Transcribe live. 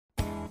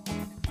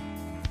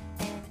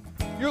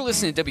You're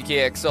listening to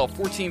WKXL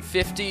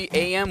 1450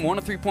 AM,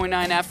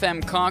 103.9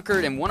 FM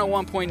Concord, and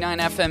 101.9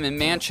 FM in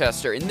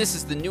Manchester, and this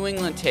is the New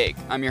England Take.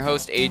 I'm your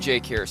host,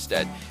 AJ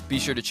Kierstead. Be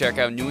sure to check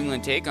out New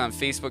England Take on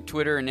Facebook,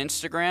 Twitter, and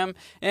Instagram,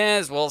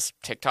 as well as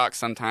TikTok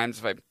sometimes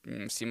if I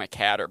see my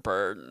cat or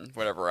bird and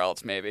whatever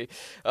else maybe.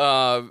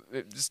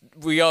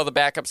 We got the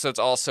back episodes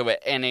also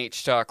at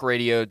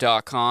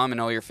nhtalkradio.com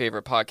and all your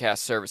favorite podcast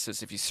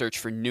services if you search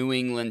for New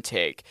England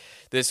Take.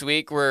 This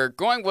week, we're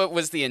going what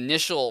was the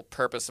initial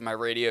purpose of my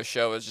radio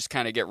show is just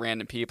kind of get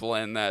random people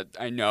in that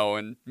I know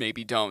and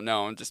maybe don't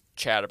know and just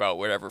chat about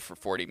whatever for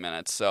 40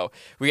 minutes. So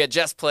we got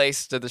Jess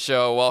Place to the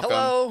show. Welcome.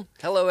 Hello.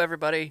 Hello,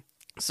 everybody.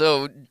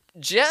 So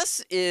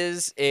Jess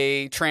is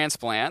a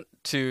transplant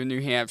to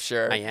New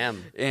Hampshire. I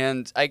am.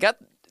 And I got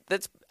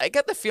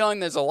the feeling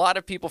there's a lot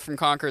of people from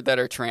Concord that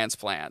are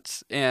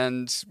transplants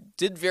and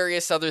did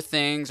various other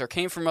things or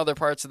came from other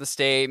parts of the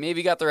state,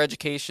 maybe got their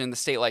education in the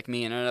state like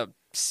me and ended up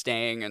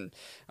staying and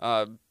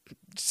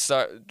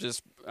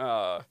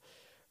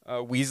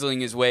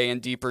weaseling his way in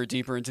deeper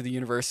into the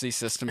university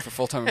system for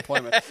full-time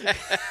employment.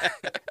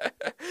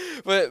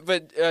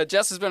 But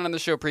Jess has been on the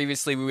show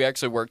previously. We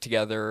actually worked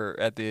together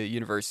at the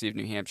University of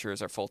New Hampshire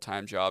as our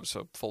full-time job,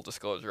 so full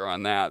disclosure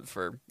on that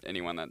for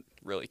anyone that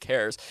really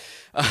cares.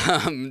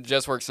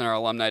 Jess works in our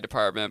alumni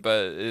department,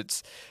 but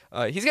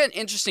he's got an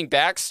interesting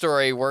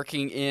backstory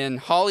working in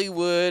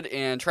Hollywood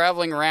and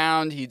traveling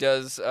around. He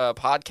does a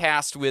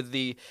podcast with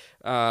the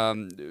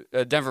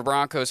Denver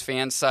Broncos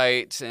fan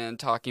site and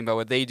talking about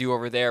what they do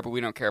over there, but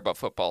we don't care about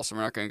football, so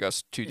we're not going to go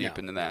too deep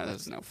into that.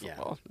 There's no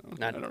football.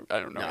 Yeah. I don't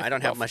know. No, I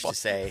don't have much to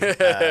say. You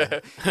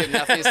have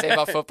nothing to say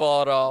about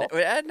football at all?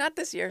 Not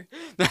this year.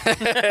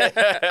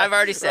 I've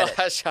already said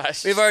it.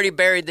 Hush. We've already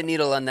buried the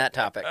needle on that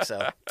topic,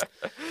 so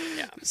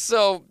yeah.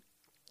 So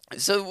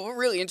what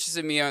really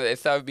interested me, I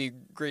thought would be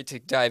great to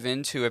dive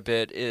into a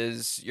bit,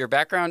 is your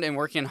background in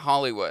working in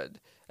Hollywood.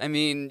 I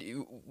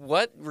mean,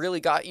 what really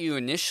got you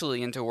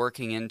initially into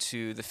working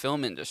into the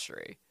film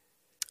industry?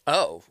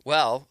 Oh,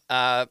 well,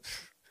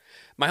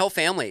 my whole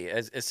family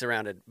is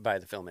surrounded by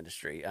the film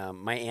industry.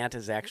 My aunt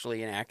is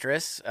actually an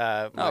actress.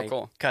 My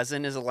cool.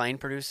 cousin is a line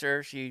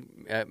producer. She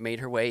made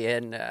her way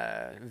in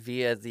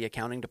via the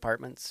accounting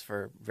departments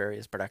for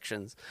various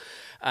productions.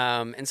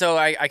 And so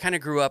I kind of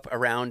grew up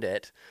around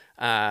it.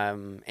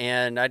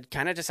 And I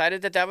kind of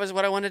decided that was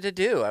what I wanted to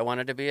do. I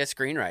wanted to be a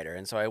screenwriter.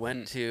 And so I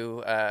went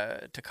to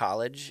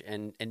college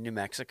in New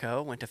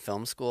Mexico, went to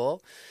film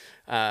school,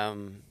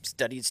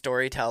 studied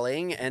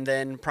storytelling, and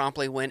then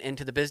promptly went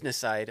into the business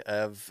side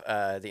of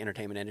the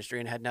entertainment industry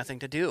and had nothing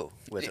to do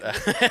with I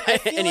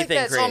feel anything like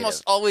that's creative.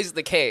 almost always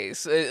the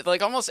case.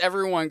 Like almost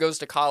everyone goes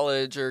to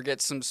college or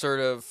gets some sort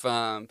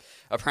of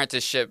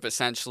apprenticeship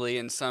essentially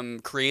in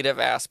some creative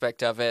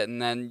aspect of it, and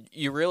then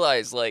you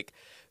realize like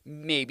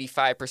maybe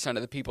 5%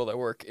 of the people that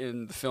work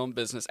in the film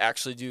business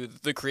actually do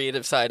the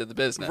creative side of the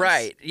business.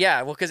 Right.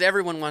 Yeah. Well, because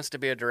everyone wants to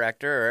be a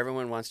director or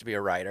everyone wants to be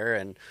a writer.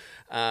 And,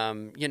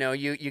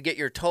 you get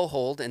your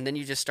toehold and then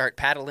you just start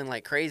paddling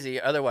like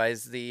crazy.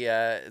 Otherwise,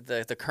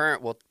 the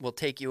current will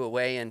take you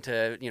away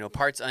into,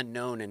 parts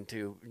unknown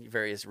into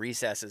various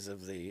recesses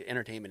of the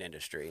entertainment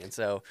industry. And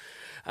so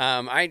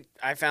I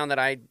found that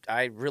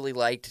I really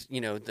liked,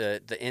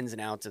 the ins and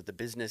outs of the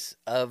business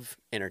of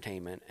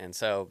entertainment. And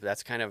so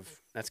that's kind of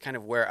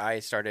where I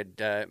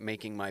started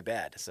making my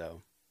bed.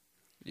 So,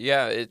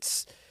 yeah,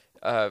 it's.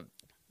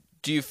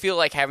 Do you feel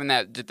like having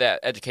that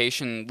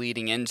education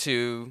leading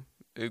into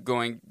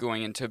going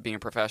into being a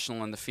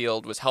professional in the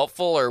field was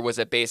helpful, or was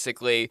it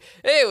basically,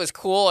 hey, it was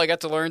cool, I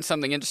got to learn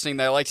something interesting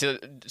that I like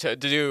to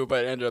do,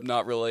 but ended up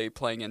not really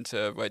playing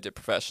into what I did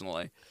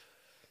professionally?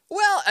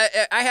 Well,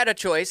 I had a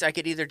choice. I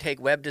could either take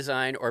web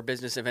design or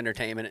business of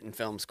entertainment in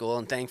film school,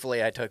 and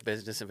thankfully I took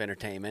business of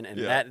entertainment,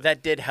 and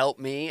that did help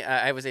me.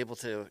 I was able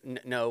to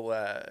know,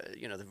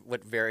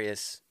 what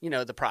various,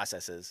 the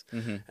processes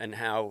and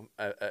how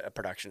a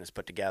production is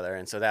put together,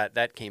 and so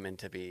that came in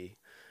to be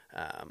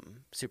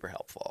super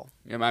helpful.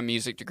 Yeah, my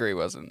music degree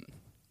wasn't.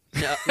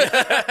 No.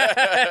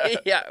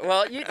 Yeah,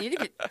 well,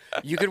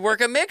 you could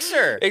work a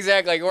mixer.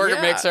 Exactly, I could work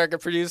a mixer. I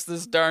could produce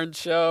this darn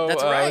show.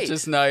 That's right. Which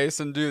is nice,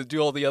 and do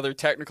all the other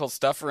technical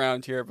stuff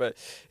around here. But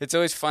it's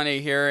always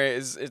funny here.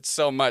 It's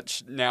so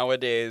much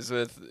nowadays.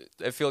 I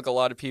feel like a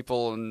lot of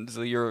people, and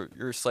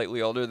you're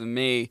slightly older than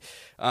me.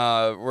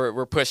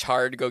 We're pushed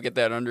hard to go get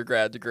that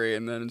undergrad degree,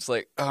 and then it's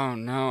like, oh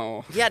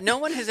no. Yeah, no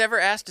one has ever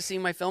asked to see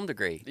my film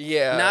degree.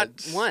 Yeah, not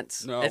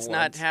once. No, it's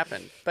not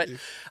happened. But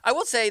I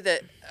will say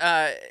that.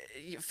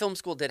 Film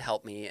school did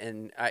help me,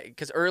 and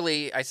because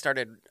early I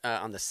started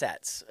on the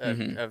sets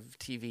of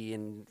TV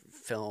and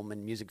film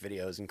and music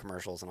videos and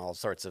commercials and all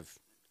sorts of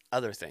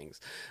other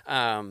things.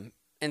 And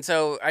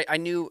so I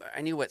knew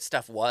what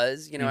stuff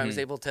was. I was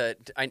able to.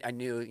 I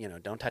knew.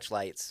 Don't touch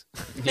lights.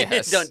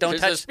 Yes. don't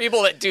touch. There's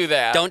people that do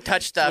that. Don't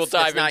touch stuff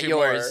that's not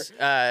yours.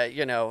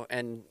 More.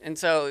 And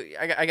so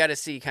I got to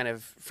see kind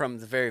of from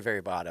the very,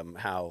 very bottom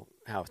how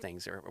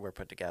things were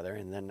put together,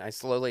 and then I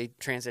slowly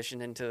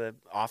transitioned into the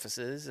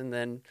offices, and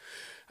then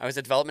I was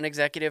a development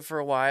executive for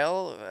a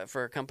while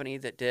for a company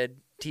that did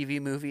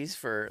TV movies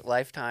for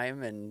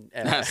Lifetime and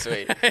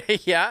Sweet.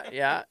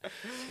 yeah,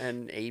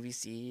 and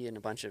ABC and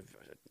did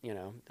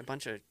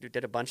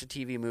a bunch of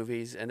TV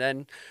movies, and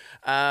then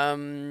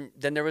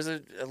there was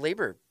a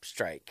labor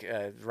strike.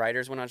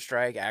 Writers went on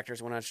strike,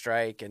 actors went on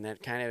strike, and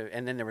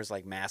and then there was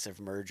like massive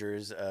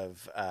mergers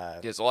of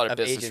There's a lot of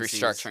business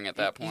agencies. restructuring at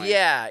that point.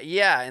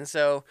 Yeah, and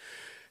so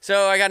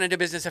I got into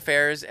business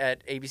affairs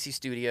at ABC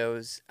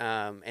Studios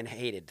and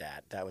hated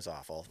that. That was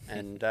awful.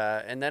 And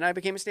then I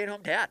became a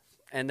stay-at-home dad.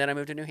 And then I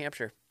moved to New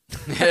Hampshire.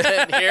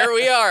 Here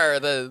we are.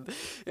 Is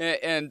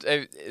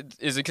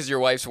it because your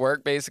wife's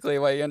work basically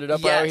why you ended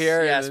up out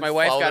here? Yes, my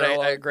wife got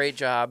a great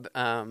job,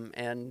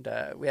 and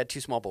we had 2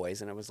 small boys,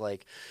 and it was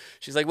like,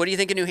 she's like, "What do you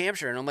think of New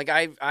Hampshire?" And I'm like,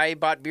 "I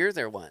bought beer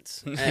there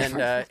once,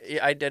 and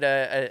I did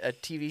a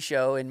TV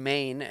show in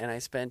Maine, and I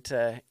spent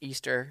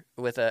Easter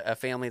with a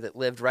family that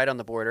lived right on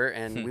the border,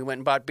 and we went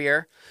and bought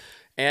beer."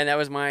 And that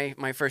was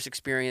my first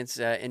experience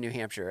in New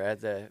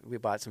Hampshire. We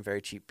bought some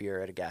very cheap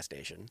beer at a gas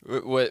station.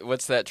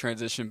 What's that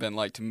transition been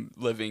like to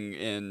living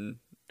in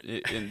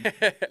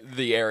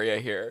the area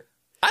here?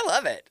 I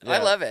love it. Yeah. I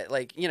love it.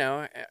 Like,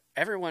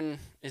 everyone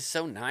is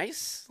so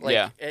nice.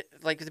 Like,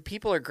 like the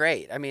people are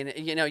great. I mean,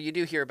 you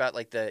do hear about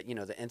like the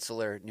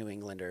insular New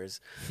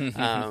Englanders.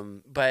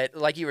 But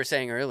like you were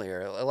saying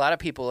earlier, a lot of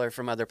people are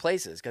from other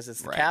places because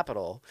it's the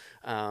capital.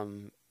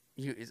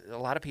 A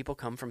lot of people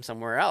come from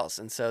somewhere else,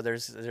 and so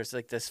there's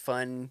like this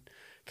fun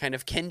kind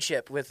of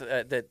kinship with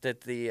that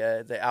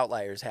the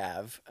outliers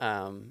have.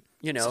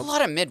 There's a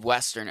lot of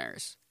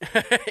Midwesterners.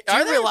 Do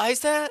you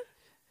realize that?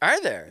 Are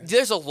there?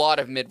 There's a lot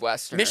of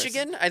Midwesterners.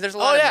 Michigan? There's a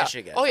lot of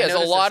Michigan. Oh, yeah, there's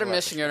a lot of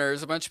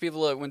Michiganers. A bunch of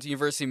people that went to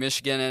University of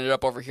Michigan ended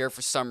up over here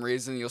for some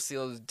reason. You'll see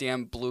those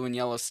damn blue and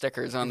yellow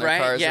stickers on their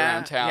cars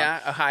around town. Yeah,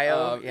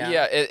 Ohio.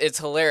 It's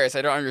hilarious.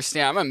 I don't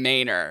understand. I'm a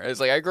Mainer.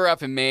 It's like I grew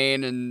up in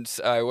Maine, and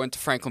I went to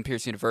Franklin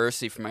Pierce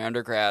University for my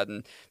undergrad,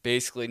 and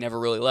basically never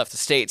really left the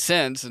state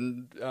since,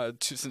 and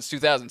since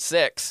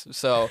 2006.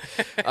 So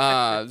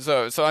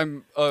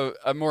I'm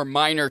a more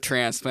minor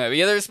transplant. But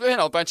yeah, there's been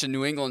a bunch of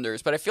New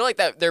Englanders, but I feel like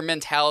that their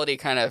mentality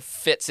kind of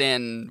fits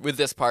in with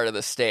this part of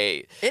the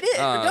state. It is.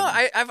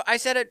 I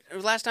said it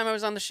last time I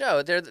was on the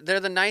show. They're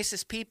the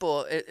nicest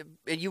people.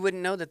 You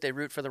wouldn't know that they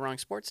root for the wrong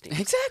sports team.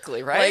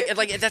 Exactly, right?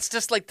 Like that's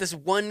just like this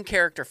one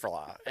character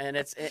flaw, and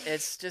it's a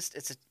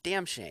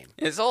damn shame.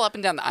 It's all up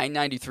and down the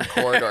I-93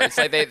 corridor. It's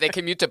like they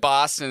commute to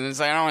Boston, and it's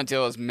like I don't want to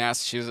deal with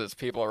Massachusetts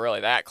people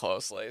really that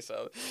closely.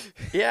 So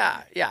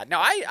yeah. No,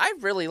 I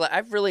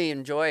really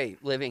enjoy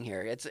living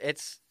here. It's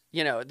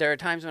there are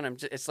times when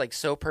it's like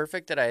so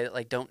perfect that I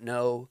like don't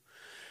know,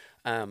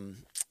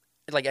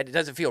 like it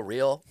doesn't feel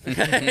real.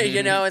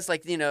 It's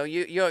like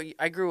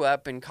I grew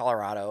up in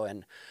Colorado,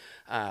 and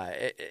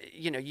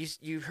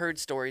you heard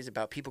stories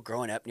about people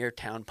growing up near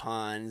town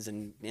ponds,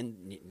 and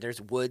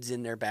there's woods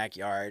in their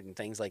backyard and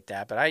things like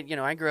that. But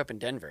I grew up in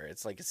Denver.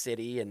 It's like a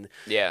city, and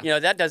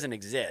that doesn't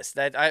exist.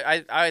 That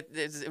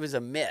it was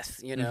a myth,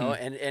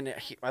 and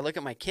I look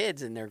at my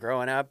kids, and they're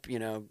growing up,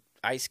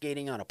 ice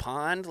skating on a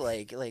pond,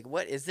 like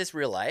what is this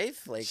real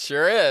life? Like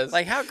sure is.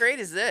 Like how great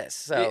is this?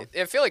 So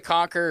I feel like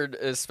Concord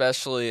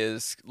especially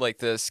is like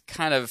this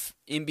kind of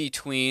in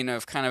between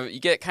of kind of you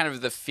get kind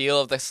of the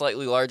feel of the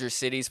slightly larger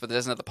cities, but it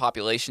doesn't have the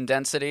population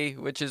density,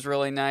 which is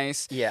really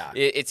nice. Yeah,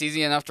 it's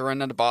easy enough to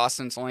run into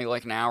Boston. It's only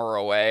like an hour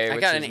away. I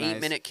got an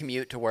 8-minute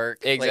commute to work.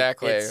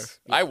 Exactly.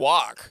 I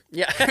walk.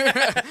 Yeah.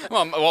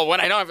 well, when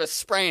I don't have a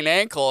sprained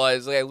ankle, I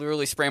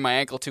literally sprained my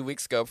ankle 2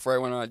 weeks ago before I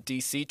went on a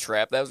DC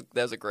trip. That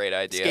was a great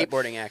idea.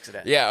 Skateboarding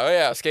accident. Yeah. Oh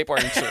yeah.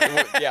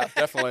 Skateboarding. Yeah,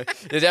 definitely.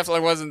 It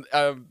definitely wasn't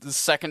the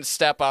second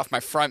step off my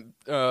front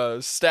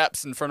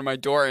steps in front of my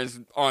door is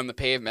on the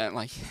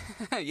pavement. Like,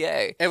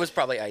 yay. It was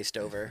probably iced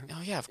over.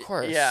 Oh, yeah, of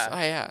course. Yeah. Oh,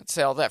 yeah.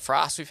 So all that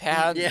frost we've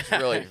had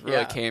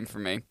really came for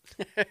me.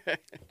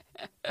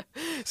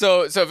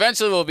 So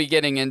eventually we'll be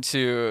getting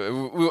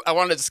into I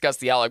want to discuss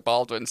the Alec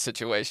Baldwin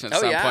situation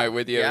at some point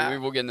with you. Yeah.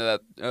 We'll get into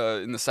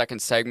that in the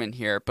second segment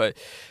here. But,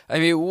 I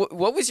mean,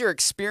 what was your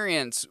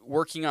experience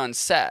working on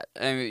set?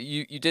 I mean,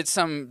 you did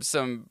some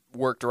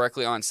work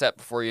directly on set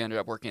before you ended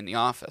up working in the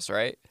office,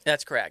 right?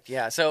 That's correct,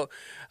 yeah. So,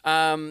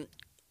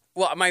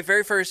 well, my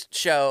very first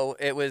show,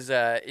 it was.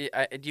 Do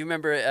you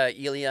remember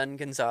Elian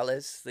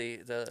Gonzalez,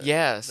 the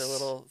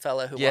little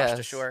fella who washed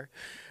ashore?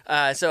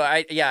 So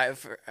I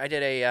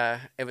did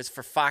it was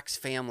for Fox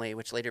Family,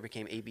 which later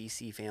became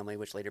ABC Family,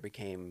 which later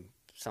became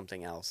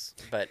something else.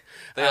 But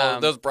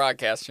those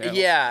broadcast channels.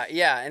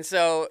 Yeah, and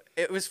so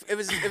it was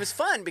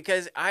fun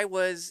because I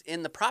was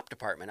in the prop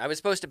department. I was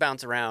supposed to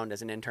bounce around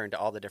as an intern to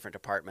all the different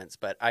departments,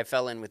 but I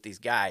fell in with these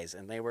guys,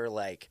 and they were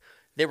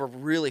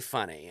really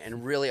funny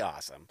and really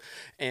awesome.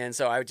 And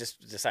so I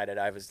just decided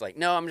I was like,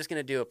 no, I'm just going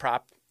to do a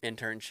prop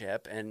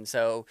internship. And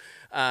so,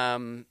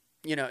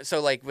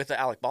 so like with the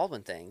Alec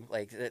Baldwin thing,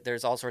 like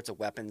there's all sorts of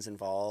weapons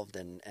involved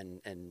and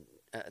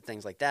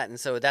things like that. And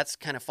so that's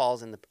kind of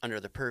falls under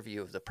the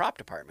purview of the prop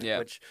department.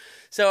 Yeah.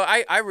 So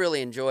I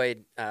really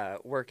enjoyed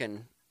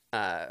working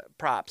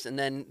props. And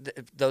then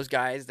those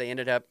guys, they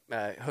ended up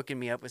hooking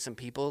me up with some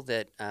people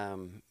that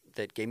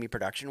that gave me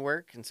production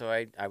work. And so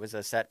I was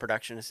a set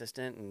production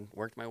assistant and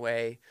worked my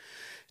way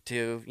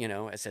to,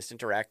 assistant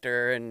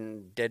director,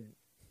 and did,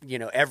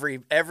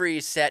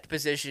 every set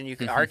position you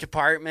could, art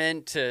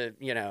department to,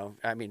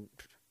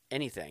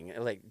 anything,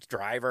 like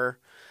driver.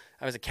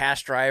 I was a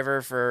cast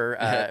driver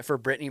for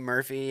Brittany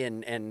Murphy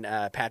and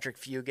Patrick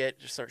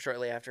Fugit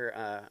shortly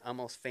after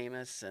Almost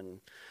Famous, and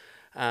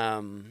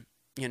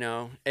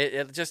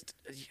it just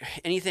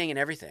anything and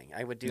everything.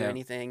 I would do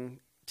anything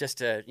just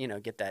to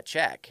get that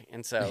check,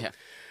 and so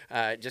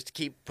just to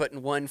keep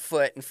putting one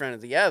foot in front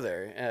of the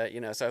other,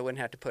 so I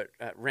wouldn't have to put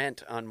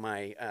rent on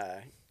my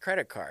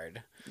credit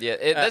card. Yeah,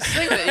 that's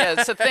the thing.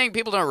 It's the thing.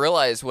 People don't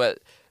realize what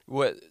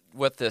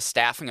the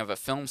staffing of a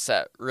film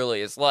set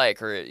really is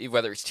like, or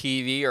whether it's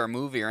TV or a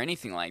movie or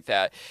anything like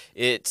that.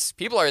 It's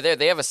people are there.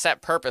 They have a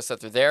set purpose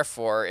that they're there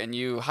for, and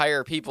you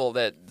hire people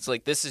that it's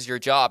like, this is your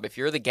job. If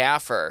you're the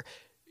gaffer,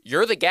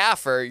 you're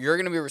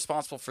going to be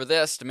responsible for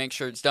this to make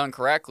sure it's done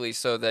correctly,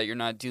 so that you're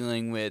not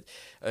dealing with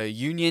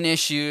union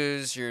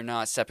issues, you're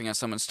not stepping on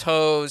someone's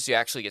toes, it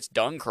actually gets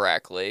done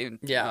correctly.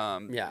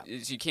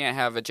 You can't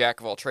have a jack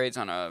of all trades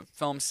on a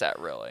film set,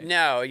 really.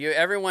 No,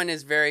 everyone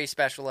is very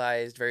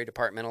specialized, very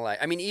departmentalized.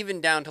 I mean, even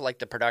down to like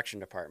the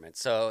production department.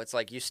 So it's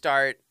like you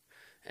start,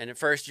 and at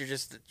first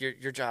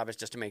your job is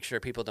just to make sure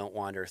people don't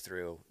wander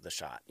through the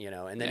shot,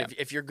 and then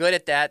if you're good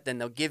at that, then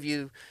they'll give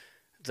you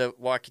the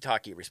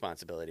walkie-talkie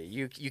responsibility.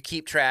 You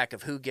keep track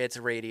of who gets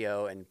a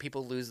radio, and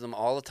people lose them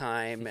all the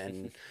time,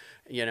 and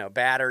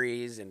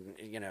batteries, and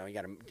you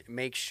got to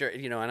make sure,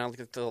 and I look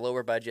at the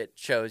lower budget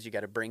shows, you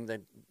got to bring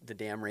the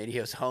damn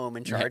radios home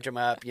and charge them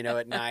up,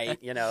 at night,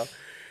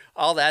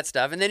 all that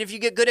stuff. And then if you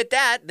get good at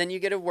that, then you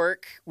get to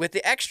work with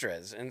the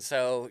extras, and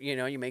so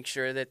you make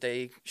sure that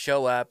they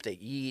show up, they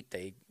eat,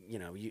 they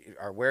you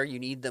are where you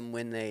need them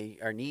when they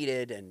are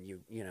needed, and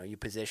you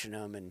position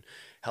them and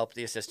help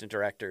the assistant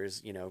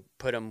directors,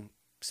 put them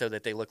so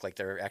that they look like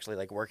they're actually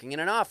like working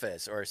in an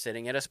office or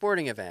sitting at a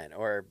sporting event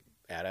or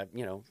at a,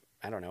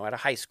 I don't know, at a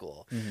high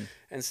school. Mm-hmm.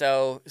 And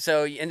so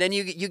and then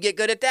you get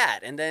good at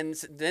that. And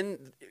then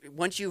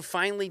once you've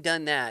finally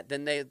done that,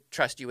 then they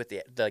trust you with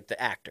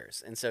the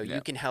actors. And so you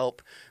can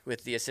help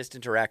with the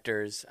assistant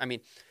directors. I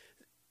mean,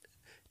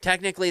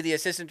 technically, the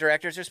assistant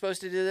directors are supposed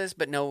to do this,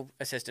 but no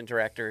assistant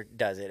director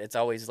does it. It's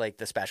always like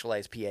the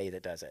specialized PA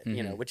that does it,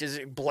 which is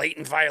a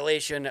blatant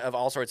violation of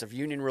all sorts of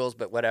union rules,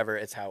 but whatever,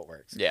 it's how it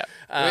works. Yeah.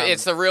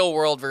 It's the real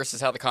world versus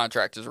how the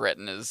contract is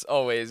written is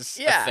always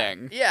a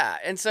thing. Yeah.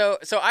 And so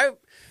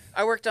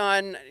I worked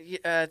on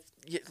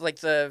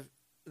like the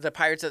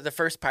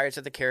first Pirates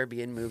of the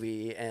Caribbean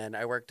movie, and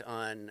I worked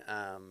on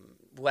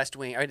West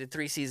Wing. I did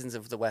 3 seasons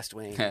of the West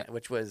Wing,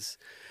 which was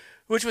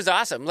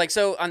awesome. Like,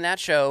 so on that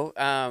show,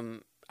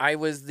 I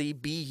was the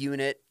B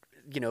unit,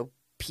 PA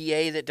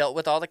that dealt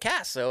with all the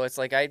cast. So it's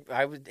like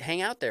I would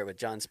hang out there with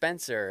John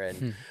Spencer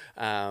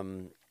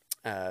and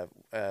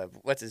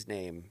what's his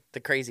name? The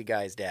crazy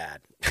guy's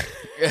dad.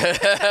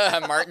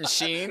 Martin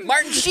Sheen.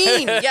 Martin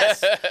Sheen,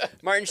 yes.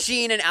 Martin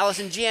Sheen and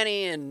Allison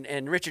Janney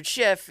and Richard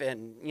Schiff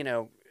and,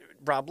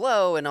 Rob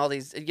Lowe and all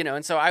these,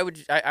 and so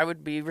I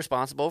would be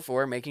responsible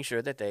for making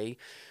sure that they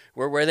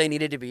were where they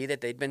needed to be,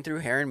 that they'd been through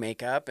hair and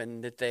makeup,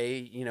 and that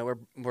they,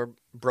 were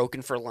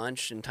broken for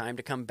lunch and time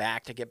to come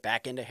back to get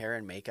back into hair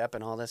and makeup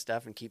and all this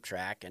stuff and keep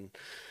track. And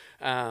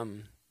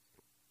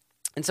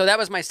so that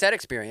was my set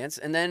experience.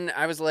 And then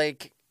I was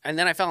like, and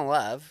then I fell in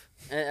love,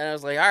 and I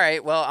was like, all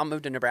right, well, I'll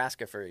move to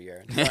Nebraska for a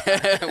year.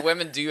 So,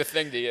 women do a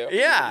thing to you.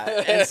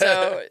 Yeah. And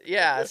so,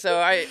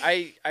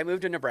 I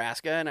moved to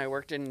Nebraska, and I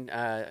worked in,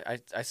 I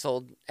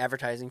sold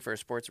advertising for a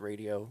sports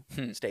radio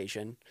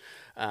station,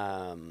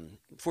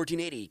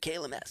 1480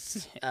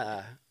 KLMS.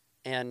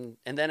 And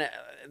then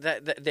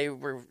they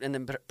were in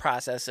the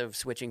process of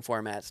switching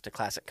formats to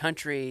classic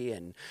country,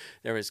 and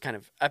there was kind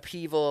of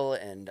upheaval,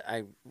 and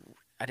I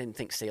didn't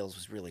think sales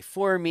was really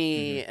for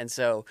me. And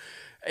so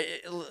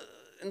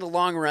in the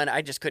long run,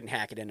 I just couldn't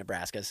hack it in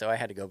Nebraska. So I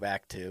had to go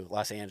back to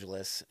Los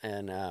Angeles,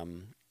 and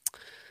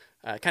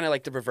kind of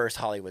like the reverse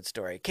Hollywood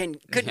story.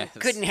 Couldn't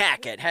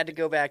hack it. Had to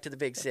go back to the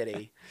big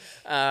city.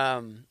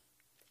 And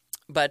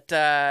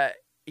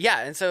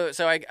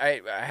so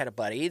I had a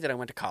buddy that I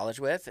went to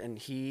college with, and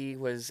he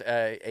was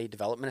a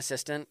development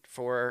assistant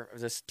for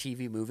this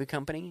TV movie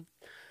company.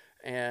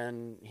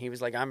 And he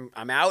was like, I'm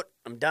out.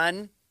 I'm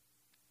done.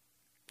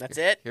 That's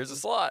it. Here's a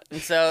slot.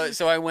 And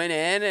so I went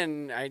in,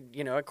 and I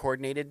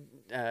coordinated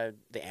the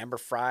Amber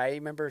Fry.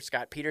 Remember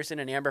Scott Peterson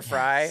and Amber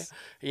Fry? Yes.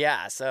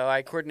 Yeah. So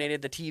I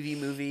coordinated the TV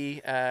movie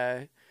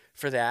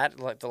for that,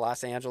 like the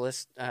Los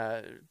Angeles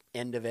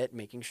end of it,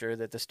 making sure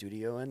that the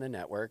studio and the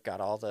network got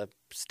all the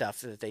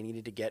stuff that they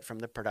needed to get from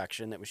the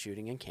production that was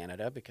shooting in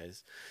Canada,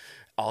 because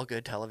all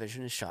good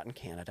television is shot in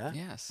Canada.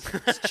 Yes.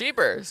 It's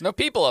cheaper. There's no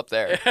people up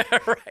there.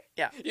 Right.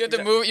 Yeah. You have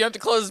to move. You have to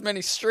close as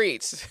many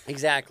streets.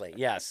 Exactly.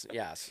 Yes.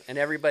 And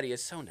everybody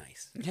is so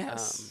nice.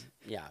 Yes.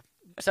 Yeah.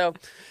 So,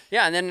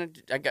 and then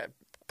I got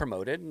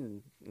promoted,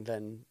 and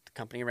then the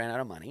company ran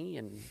out of money,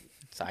 and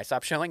So I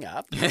stopped showing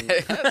up.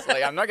 It's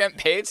like, I'm not getting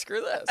paid.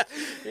 Screw this.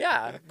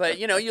 Yeah, but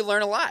you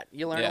learn a lot.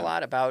 You learn a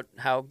lot about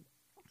how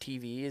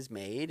TV is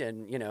made,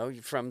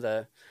 and from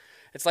the.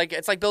 It's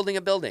like building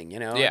a building,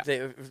 Yeah.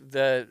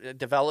 The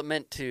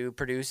development to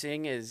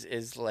producing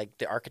is like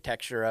the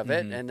architecture of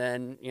it, and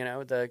then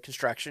the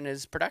construction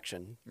is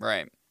production.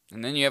 Right.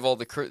 And then you have all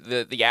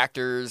the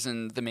actors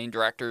and the main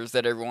directors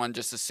that everyone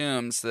just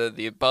assumes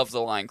the above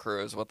the line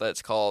crew is what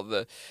that's called.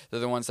 They're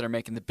the ones that are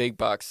making the big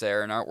bucks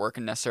there and aren't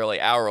working necessarily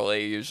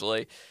hourly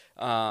usually.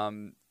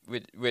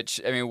 Which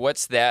I mean,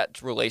 what's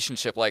that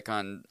relationship like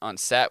on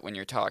set when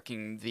you're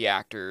talking the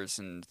actors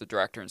and the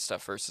director and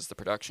stuff versus the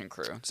production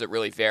crew? Does it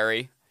really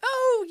vary?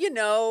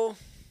 Oh,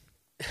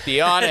 Be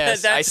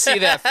honest. I see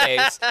that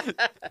face.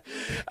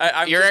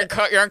 You're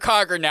in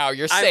Concord now.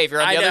 You're safe.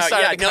 You're on the other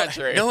side of the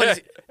country.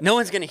 No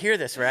one's going to hear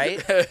this,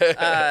 right?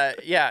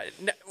 Yeah.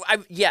 No,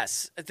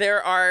 yes,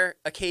 there are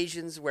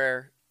occasions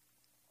where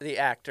the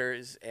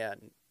actors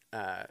and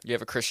you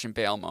have a Christian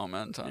Bale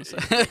moment on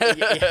set.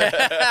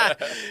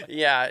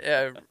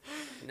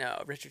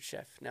 No, Richard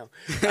Schiff. No.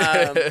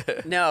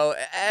 No.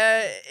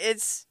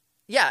 It's.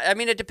 Yeah, I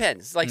mean, it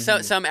depends. Like,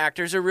 some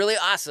actors are really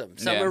awesome.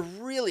 Some are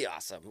really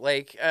awesome.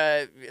 Like,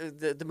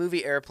 the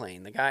movie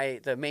Airplane,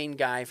 the main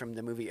guy from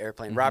the movie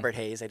Airplane, Robert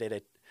Hayes. I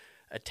did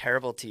a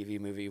terrible TV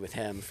movie with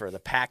him for the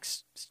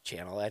PAX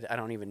channel. I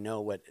don't even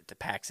know what the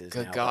PAX is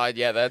now. Good God,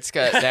 yeah,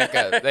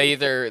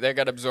 that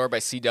got absorbed by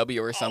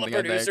CW or something.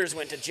 All the producers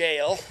went to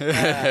jail.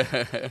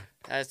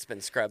 That's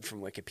been scrubbed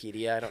from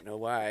Wikipedia. I don't know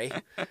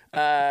why.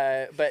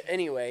 But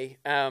anyway,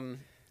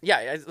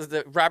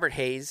 the Robert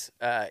Hayes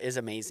is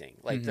amazing.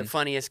 Like the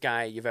funniest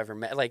guy you've ever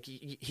met. Like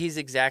he's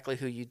exactly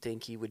who you'd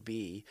think he would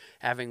be,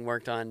 having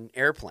worked on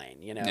Airplane.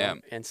 Yeah.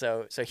 And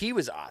so he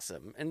was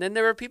awesome. And then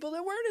there were people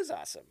that weren't as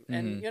awesome,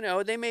 and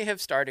they may have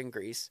starred in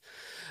Grease,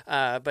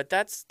 but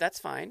that's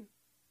fine.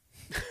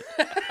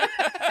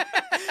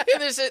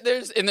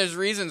 There's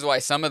reasons why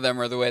some of them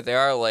are the way they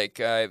are. Like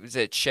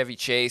Chevy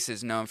Chase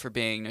is known for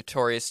being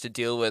notorious to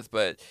deal with,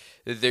 but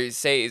they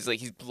say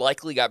he's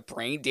likely got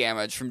brain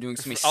damage from doing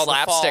so many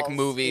slapstick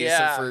movies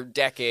for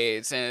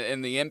decades,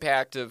 and the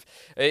impact of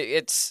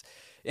it's.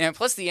 And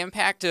plus, the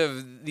impact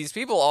of these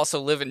people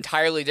also live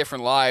entirely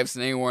different lives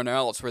than anyone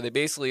else, where they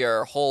basically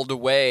are holed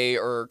away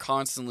or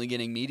constantly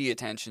getting media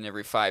attention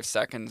every 5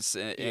 seconds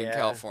in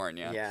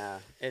California. Yeah,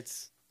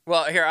 it's.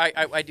 Well, here,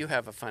 I do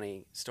have a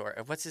funny story.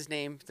 What's his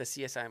name? The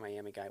CSI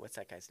Miami guy. What's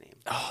that guy's name?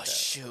 Oh,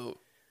 shoot.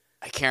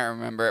 I can't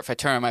remember. If I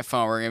turn on my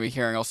phone, we're going to be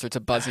hearing all sorts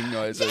of buzzing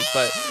noises.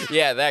 But,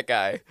 yeah, that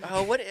guy.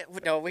 Oh, what?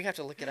 No, we have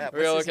to look it up.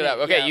 We're going to look it up.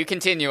 Okay, you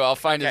continue. I'll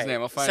find his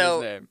name. His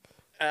name.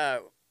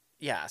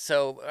 Yeah,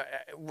 so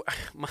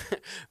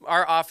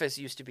our office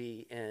used to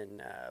be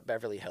in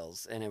Beverly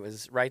Hills, and it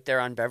was right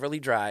there on Beverly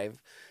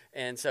Drive.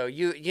 And so,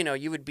 you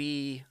would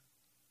be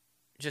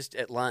just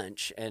at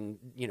lunch, and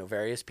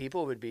various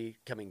people would be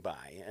coming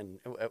by, and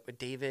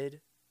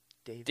David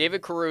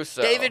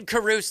Caruso. David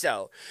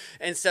Caruso,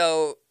 and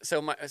so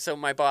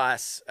my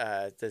boss,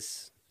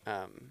 this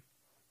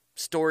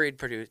storied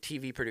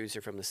TV producer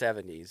from the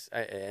 70s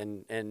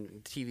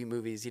and TV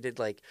movies. He did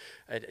like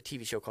a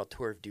TV show called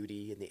Tour of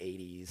Duty in the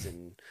 80s,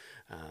 and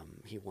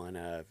he won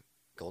a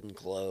Golden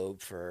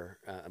Globe for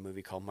a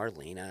movie called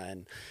Marlena,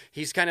 and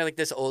he's kind of like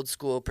this old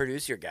school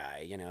producer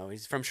guy.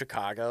 He's from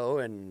Chicago,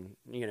 and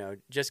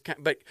just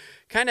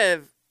kind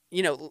of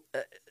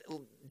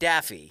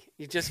daffy.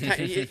 You just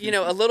kind of,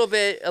 a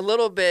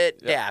little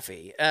bit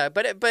daffy,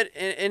 but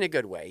in a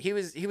good way. He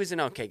was an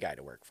okay guy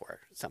to work for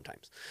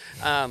sometimes.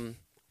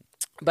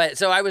 But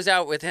so I was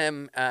out with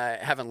him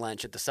having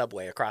lunch at the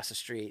Subway across the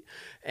street,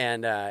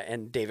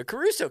 and David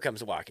Caruso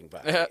comes walking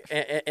by,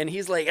 and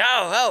he's like,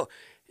 oh,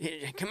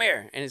 come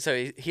here. And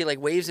so he like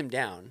waves him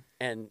down,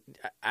 and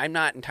I'm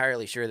not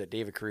entirely sure that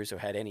David Caruso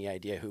had any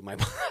idea who my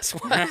boss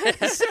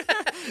was.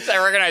 I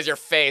recognize your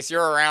face.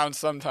 You're around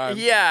sometimes.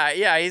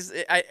 Yeah.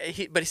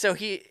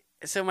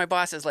 So my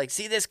boss is like,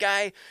 see this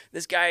guy,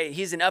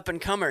 he's an up and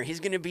comer.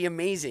 He's going to be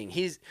amazing.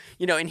 He's,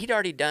 and he'd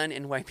already done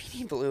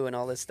NYPD Blue and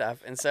all this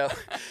stuff. And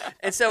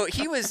so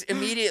he was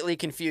immediately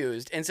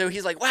confused. And so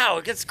he's like,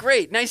 wow, that's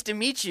great. Nice to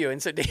meet you.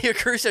 And so David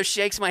Caruso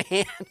shakes my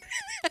hand.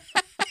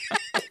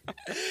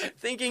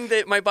 Thinking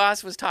that my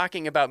boss was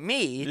talking about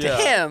me to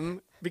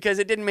him, because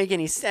it didn't make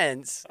any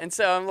sense. And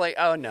so I'm like,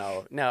 oh,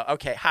 no.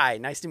 Okay, hi,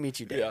 nice to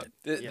meet you, David.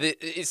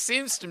 It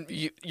seems to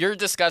your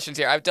discussions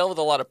here, I've dealt with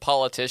a lot of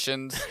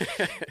politicians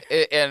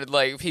and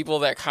like people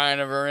that kind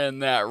of are in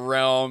that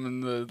realm,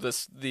 and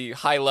the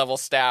high-level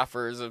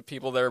staffers of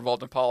people that are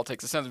involved in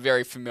politics. It sounds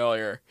very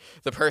familiar.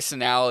 The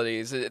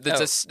personalities.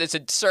 It's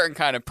a certain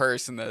kind of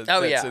person that's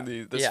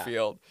in this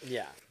field.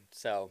 Yeah,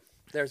 so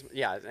there's,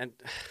 and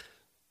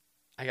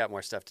I got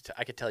more stuff to tell.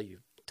 I could tell you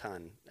a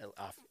ton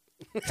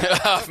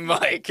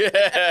Mike.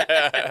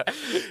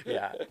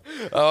 Yeah.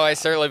 Oh, I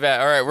certainly bet.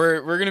 All right,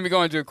 we're going to be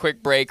going to a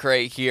quick break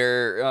right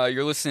here.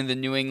 You're listening to the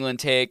New England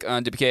Take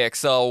on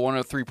WKXL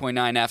 103.9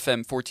 FM,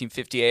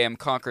 1450 AM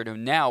Concord,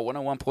 and now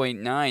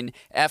 101.9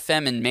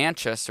 FM in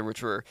Manchester,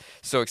 which we're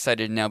so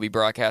excited to now be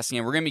broadcasting.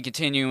 And we're going to be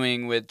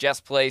continuing with Jess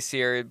Place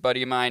here, a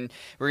buddy of mine.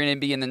 We're going to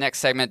be in the next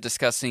segment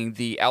discussing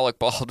the Alec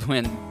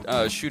Baldwin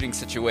shooting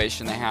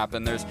situation that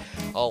happened. There's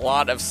a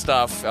lot of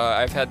stuff.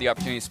 I've had the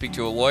opportunity to speak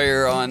to a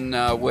lawyer on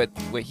what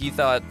he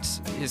thought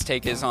his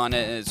take is on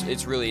it.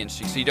 It's really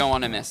interesting, so you don't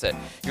want to miss it.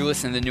 You're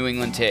listening to the New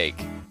England Take.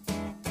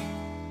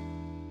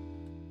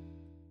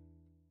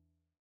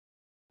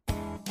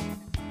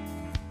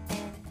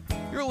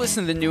 You're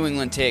listening to the New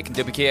England Take on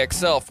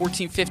WKXL,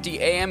 1450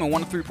 AM and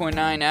 103.9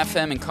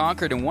 FM in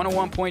Concord and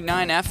 101.9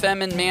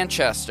 FM in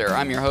Manchester.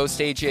 I'm your host,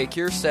 AJ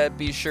Kierstead.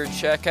 Be sure to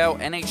check out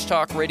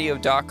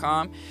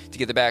nhtalkradio.com to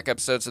get the back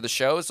episodes of the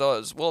show, as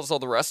well as all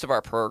the rest of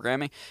our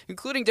programming,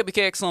 including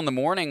WKXL in the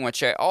Morning,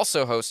 which I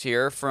also host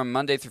here from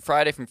Monday through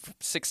Friday from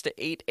 6 to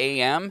 8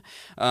 a.m.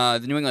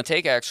 The New England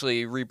Take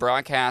actually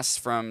rebroadcasts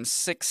from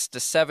 6 to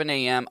 7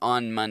 a.m.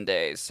 on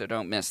Mondays, so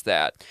don't miss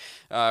that.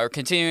 We're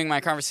continuing my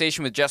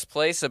conversation with Jess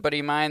Place, a buddy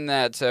of mine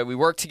that we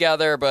work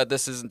together, but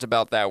this isn't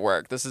about that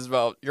work. This is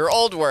about your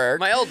old work.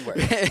 My old work.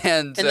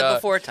 And, in the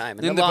before time.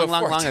 In the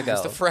long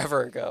ago. The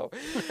forever ago.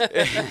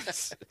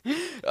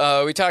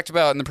 We talked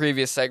about in the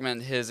previous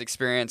segment his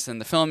experience in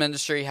the film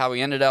industry, how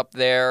he ended up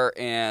there,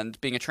 and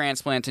being a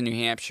transplant in New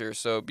Hampshire.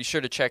 So be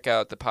sure to check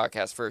out the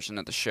podcast version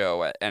of the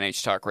show at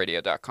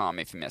nhtalkradio.com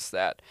if you missed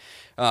that.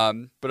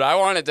 But I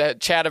wanted to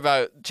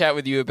chat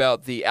with you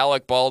about the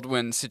Alec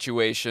Baldwin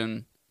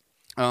situation.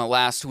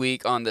 Last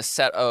week on the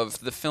set of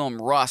the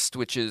film Rust,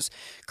 which is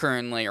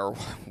currently or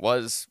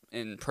was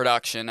in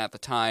production at the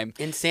time.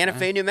 In Santa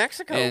Fe, New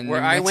Mexico,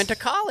 where I went to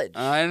college.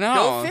 I know.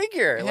 Go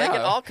figure. Yeah. Like,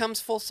 it all comes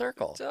full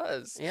circle. It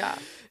does. Yeah.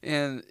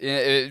 And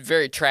a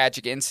very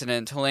tragic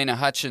incident. Helena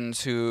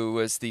Hutchins, who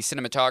was the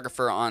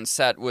cinematographer on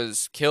set,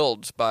 was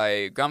killed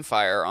by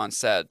gunfire on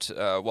set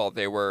while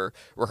they were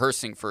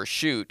rehearsing for a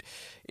shoot.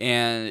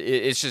 And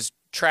it's just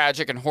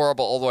tragic and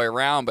horrible all the way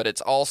around, but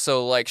it's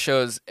also like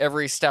shows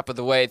every step of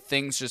the way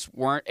things just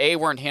weren't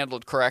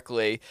handled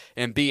correctly,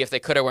 and B, if they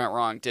could have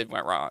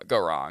go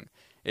wrong.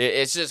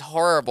 It's just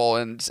horrible.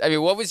 And I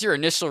mean, what was your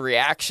initial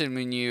reaction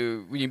when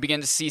you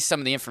began to see some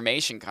of the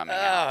information coming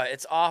out?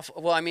 It's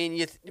awful. Well, I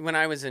mean, when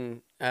I was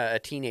a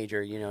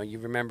teenager, you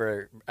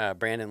remember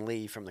Brandon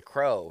Lee from The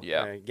Crow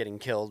getting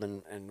killed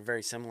in a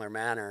very similar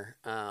manner.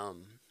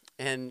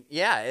 And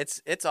yeah,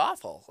 it's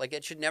awful. Like,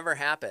 it should never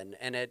happen.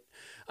 And it,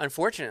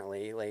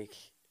 unfortunately, like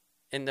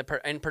in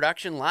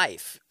production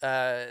life,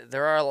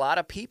 there are a lot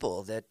of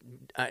people that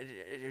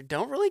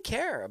don't really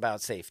care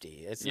about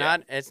safety. It's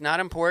not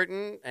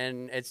important,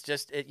 and it's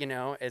just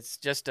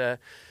a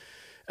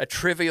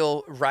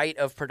trivial right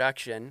of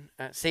production.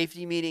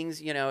 Safety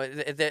meetings,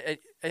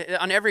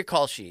 on every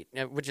call sheet,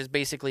 which is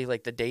basically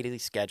like the daily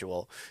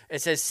schedule,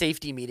 it says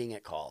safety meeting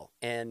at call,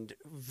 and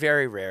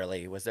very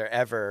rarely was there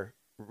ever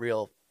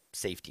real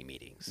safety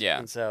meetings. Yeah.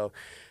 And so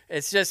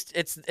it's just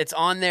it's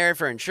on there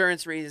for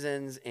insurance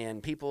reasons,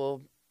 and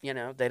people,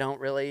 they don't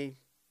really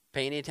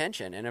pay any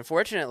attention. And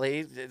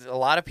unfortunately, a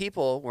lot of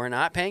people were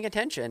not paying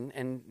attention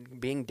and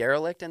being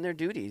derelict in their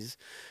duties,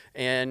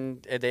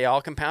 and they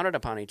all compounded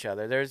upon each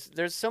other.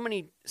 There's so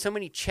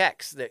many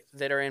checks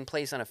that are in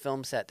place on a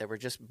film set that were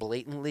just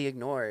blatantly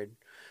ignored,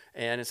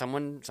 and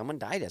someone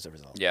died as a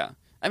result. Yeah.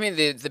 I mean,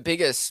 the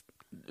biggest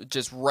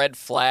just red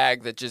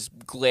flag that just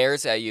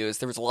glares at you is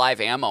there was live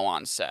ammo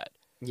on set.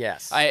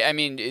 Yes. I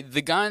mean,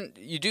 the gun,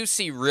 you do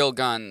see real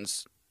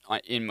guns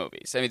in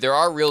movies. I mean, there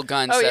are real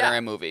guns that are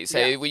in movies.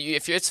 Yeah.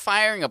 If it's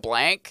firing a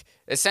blank,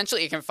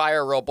 essentially it can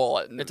fire a real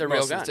bullet. It's a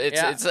real gun.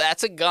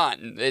 That's a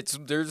gun.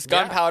 There's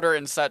gunpowder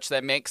and such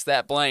that makes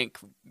that blank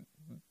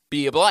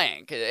be a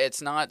blank.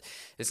 It's not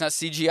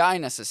CGI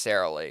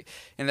necessarily.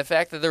 And the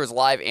fact that there was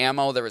live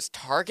ammo, there was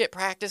target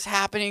practice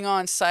happening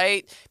on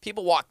site.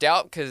 People walked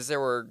out because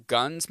there were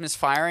guns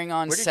misfiring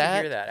on set. Where did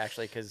you hear that,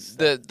 actually? Cause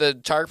the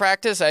target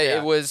practice,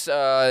 it was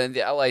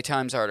the LA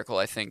Times article,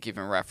 I think,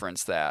 even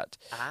referenced that.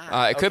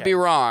 It could be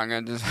wrong,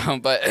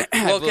 but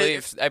I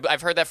believe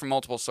I've heard that from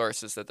multiple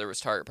sources that there was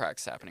target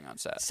practice happening on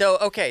set. So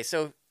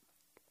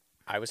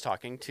I was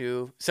talking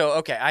to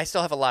I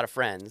still have a lot of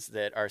friends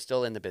that are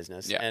still in the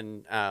business,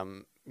 and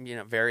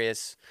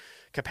various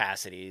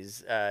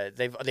capacities.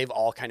 They've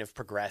all kind of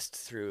progressed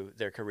through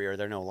their career.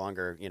 They're no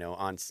longer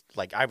on,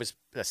 like, I was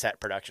a set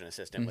production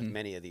assistant with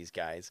many of these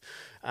guys,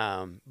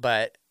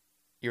 but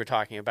you were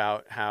talking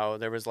about how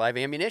there was live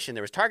ammunition,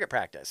 there was target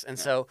practice, and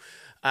so.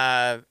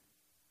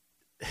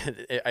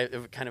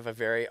 Kind of a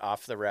very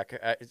off the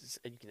record.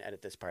 You can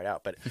edit this part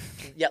out, but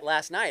yet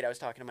last night I was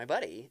talking to my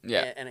buddy,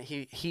 and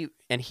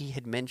he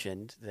had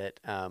mentioned that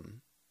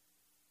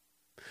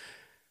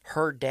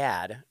her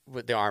dad,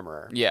 the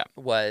armorer,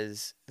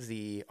 was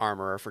the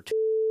armorer for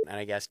and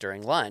I guess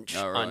during lunch,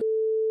 or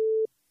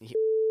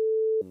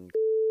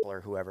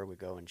whoever would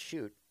go and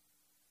shoot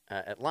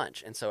at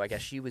lunch, and so I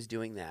guess she was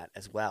doing that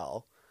as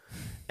well.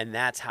 and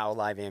that's how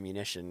live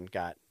ammunition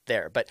got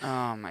there. But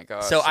oh my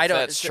gosh! so I don't.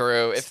 That's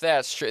true. If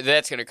that's true,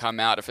 that's going to come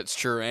out if it's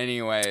true,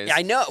 anyways.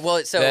 I know.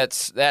 Well, so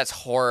that's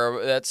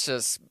horrible. That's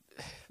just.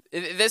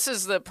 This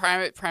is the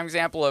prime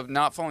example of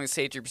not following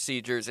safety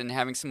procedures and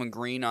having someone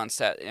green on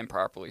set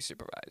improperly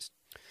supervised.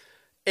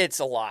 It's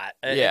a lot.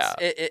 Yeah.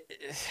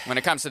 When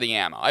it comes to the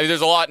ammo, I mean, there's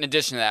a lot in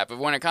addition to that. But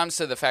when it comes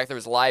to the fact there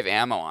was live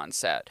ammo on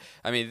set,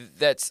 I mean,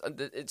 it's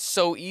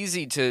so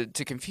easy to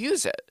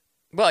confuse it.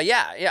 Well,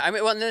 yeah. I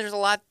mean, well, there's a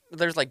lot.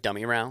 There's like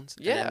dummy rounds.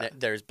 Yeah. And then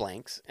there's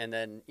blanks, and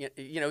then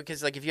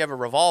because like if you have a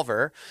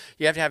revolver,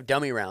 you have to have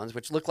dummy rounds,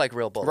 which look like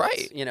real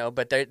bullets. Right.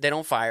 But they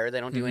don't fire. They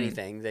don't do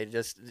anything.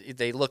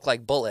 They look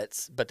like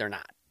bullets, but they're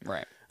not.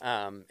 Right.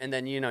 And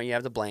then you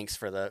have the blanks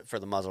for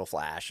the muzzle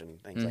flash and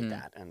things like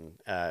that. And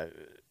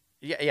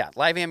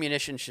live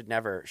ammunition should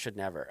never.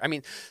 I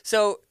mean,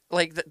 so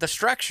like the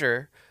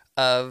structure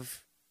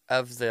of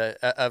the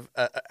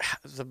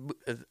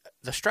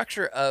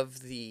structure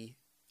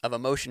of a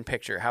motion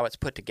picture, how it's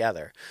put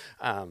together.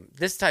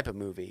 This type of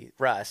movie,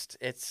 Rust,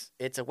 it's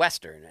a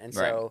Western, and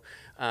so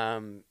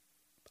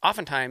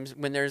oftentimes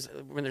when there's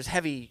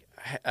heavy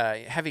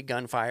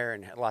gunfire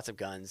and lots of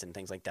guns and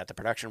things like that, the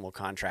production will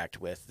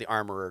contract with the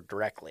armorer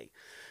directly.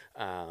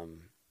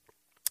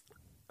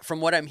 From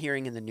what I'm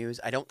hearing in the news,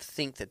 I don't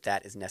think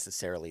that is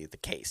necessarily the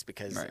case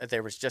because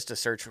there was just a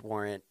search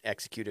warrant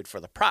executed for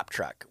the prop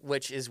truck,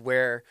 which is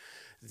where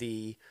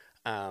the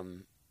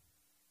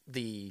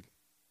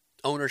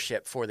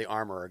ownership for the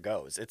armorer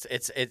goes.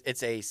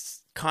 It's a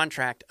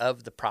contract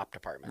of the prop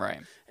department,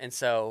 right? And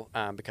so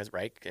because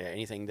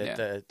anything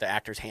that the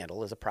actors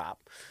handle is a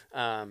prop,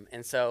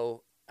 and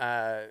so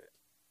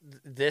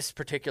this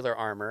particular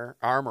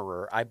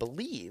armorer, I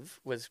believe,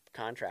 was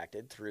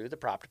contracted through the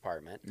prop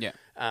department,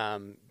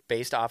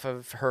 based off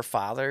of her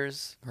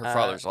father's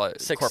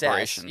success.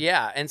 Corporation,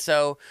 and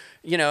so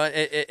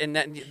and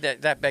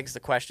that begs the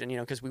question,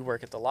 because we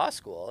work at the law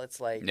school,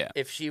 it's like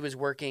if she was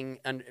working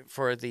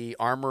for the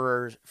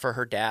armorer for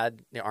her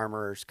dad, the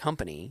armorer's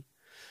company.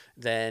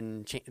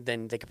 Then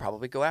they could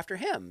probably go after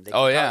him. They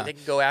can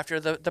go after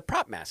the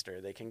prop master.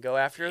 They can go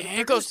after.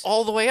 It goes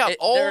all the way up,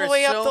 there the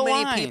way are up so the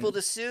line. many people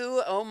to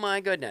sue. Oh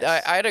my goodness!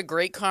 I had a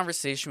great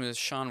conversation with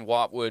Sean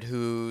Watwood,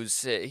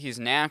 he's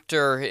an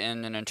actor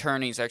and an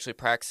attorney. He's actually a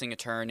practicing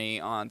attorney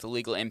on The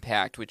Legal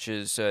Impact, which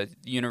is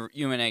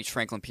UNH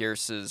Franklin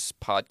Pierce's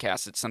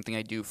podcast. It's something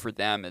I do for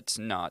them. It's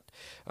not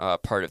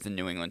part of the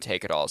New England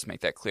Take It All. Let's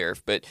make that clear.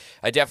 But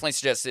I definitely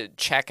suggest that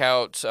check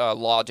out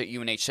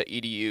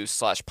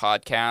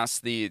law.unh.edu/podcast.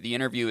 The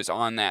interview is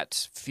on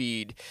that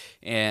feed,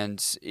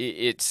 and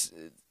it's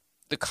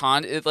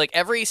like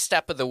every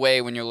step of the way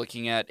when you're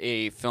looking at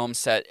a film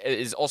set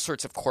is all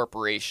sorts of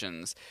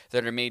corporations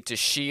that are made to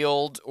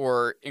shield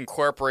or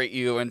incorporate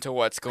you into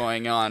what's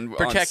going on,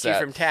 protect you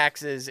from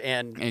taxes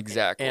and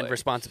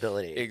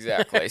responsibility.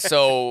 Exactly.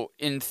 So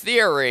in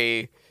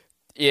theory,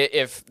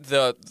 if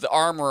the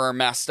armorer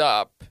messed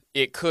up,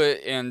 it could,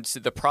 and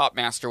the prop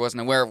master wasn't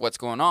aware of what's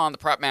going on, the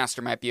prop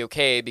master might be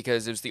okay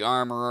because it was the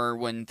armorer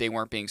when they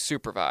weren't being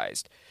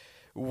supervised.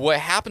 What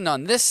happened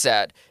on this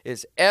set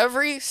is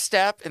every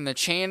step in the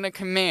chain of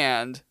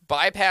command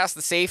bypassed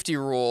the safety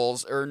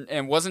rules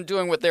and wasn't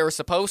doing what they were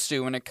supposed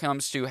to when it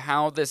comes to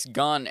how this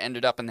gun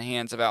ended up in the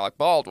hands of Alec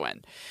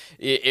Baldwin.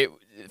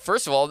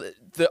 First of all,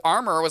 the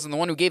armorer wasn't the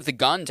one who gave the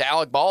gun to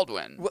Alec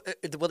Baldwin.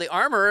 Well, the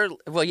armorer.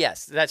 Well,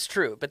 yes, that's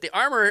true. But the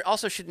armorer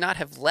also should not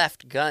have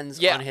left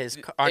guns on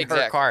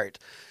her cart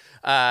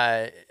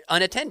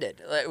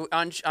unattended.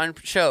 On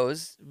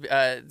shows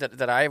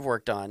that I've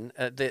worked on,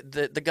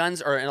 the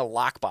guns are in a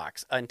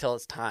lockbox until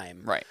it's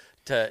time. Right.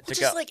 To Which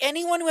go. is like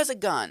anyone who has a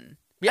gun.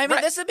 Yeah, I mean,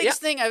 that's the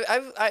biggest thing.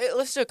 I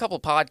listened to a couple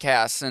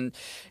podcasts and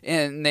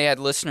they had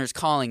listeners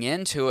calling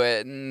into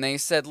it, and they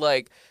said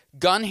like,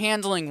 gun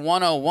handling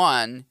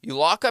 101, you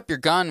lock up your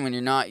gun when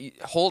you're not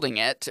holding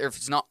it, or if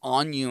it's not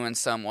on you in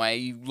some way.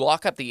 You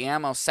lock up the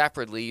ammo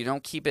separately. You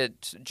don't keep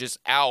it just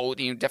out.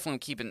 You definitely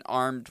keep an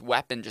armed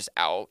weapon just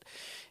out.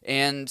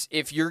 And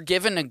if you're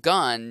given a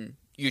gun,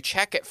 you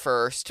check it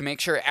first to make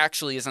sure it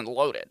actually isn't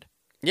loaded.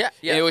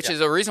 Which is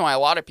the reason why a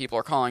lot of people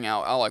are calling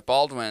out Alec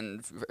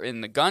Baldwin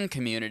in the gun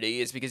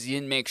community, is because he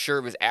didn't make sure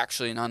it was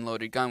actually an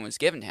unloaded gun was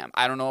given to him.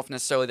 I don't know if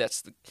necessarily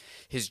that's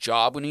his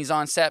job when he's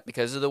on set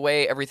because of the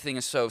way everything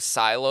is so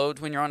siloed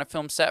when you're on a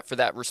film set for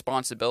that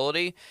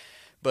responsibility.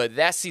 But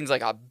that seems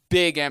like a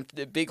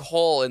big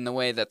hole in the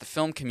way that the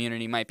film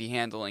community might be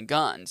handling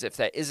guns if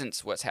that isn't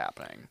what's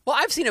happening. Well,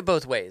 I've seen it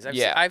both ways.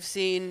 I've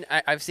seen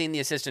the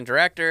assistant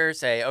director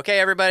say,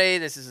 "Okay, everybody,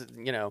 this is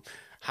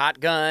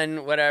hot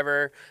gun,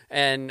 whatever,"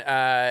 and they'll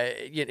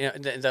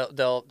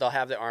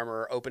have the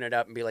armorer open it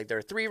up and be like, "There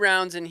are 3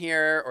 rounds in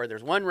here, or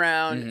there's 1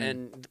 round,"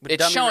 and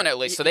it's shown at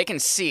least so they can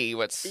see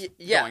what's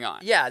going on.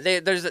 Yeah,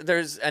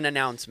 there's an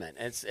announcement.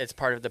 It's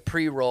part of the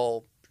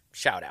pre-roll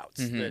shout-outs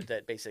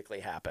that basically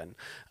happen.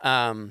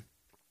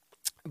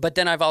 But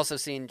then I've also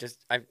seen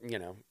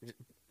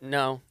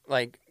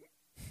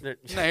No,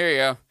 here you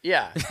go.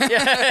 Yeah.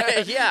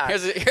 Yeah.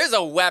 Here's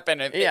a weapon.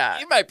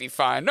 You might be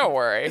fine. Don't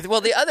worry.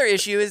 Well, the other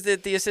issue is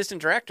that the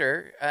assistant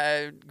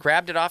director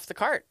grabbed it off the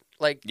cart.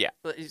 Like, yeah.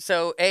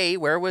 So,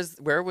 where was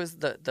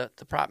the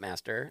prop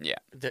master? Yeah.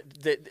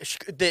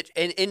 That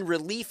in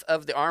relief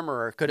of the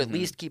armorer could at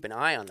least keep an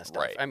eye on the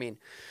stuff. Right. I mean,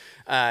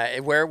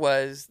 where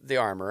was the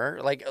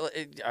armorer? Like,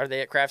 are they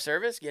at craft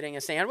service getting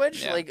a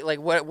sandwich? Yeah. Like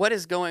what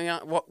is going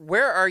on?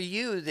 Where are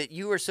you that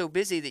you are so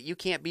busy that you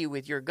can't be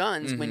with your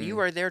guns when you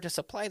are there to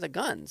supply the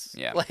guns?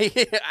 Yeah.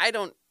 Like, I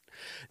don't.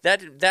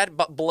 That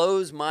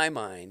blows my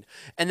mind.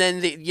 And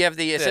then you have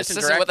the assistant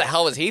director. What the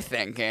hell was he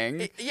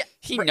thinking? Yeah,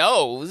 he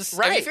knows.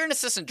 Right. I mean, if you're an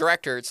assistant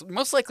director, it's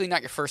most likely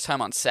not your first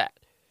time on set.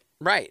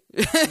 Right.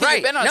 Right.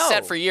 You've been on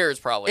set for years,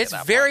 probably. It's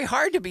very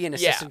hard to be an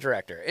assistant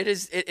director. It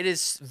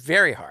is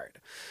very hard.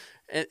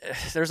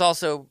 There's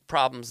also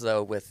problems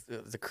though with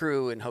the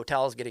crew and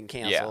hotels getting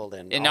canceled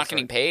and not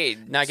getting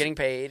paid. Not getting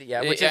paid,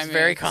 which is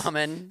very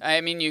common.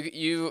 I mean,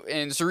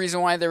 and it's the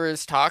reason why there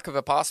is talk of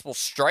a possible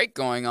strike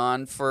going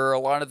on for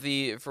one of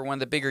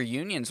the bigger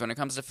unions when it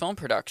comes to film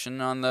production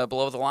on the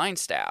below the line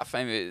staff.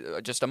 I mean,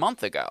 just a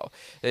month ago,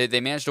 they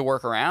managed to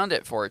work around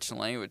it,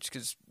 fortunately,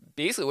 because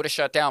basically would have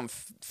shut down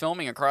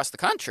filming across the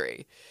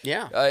country.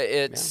 Yeah,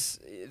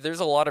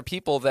 there's a lot of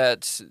people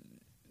that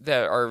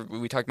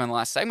we talked about in the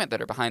last segment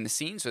that are behind the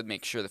scenes with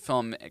making sure the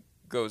film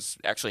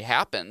actually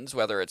happens,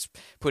 whether it's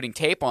putting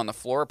tape on the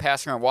floor,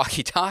 passing around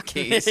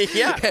walkie-talkies,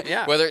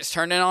 yeah, whether it's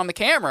turning on the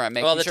camera and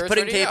making sure it's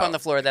putting ready tape to go. on the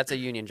floor. That's a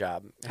union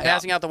job.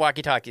 Passing out the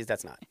walkie-talkies,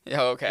 that's not.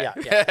 Oh, okay.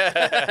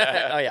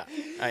 Yeah. Oh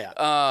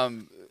yeah.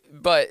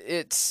 But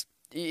it's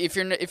if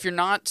you're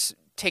not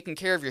taking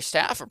care of your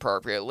staff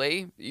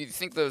appropriately, you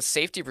think those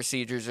safety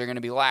procedures are going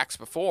to be lax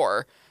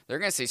before. They're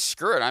going to say,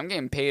 screw it, I'm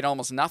getting paid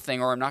almost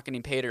nothing, or I'm not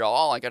getting paid at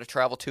all. I got to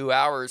travel 2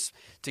 hours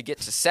to get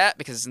to set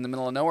because it's in the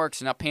middle of nowhere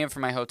because I'm not paying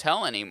for my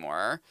hotel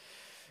anymore.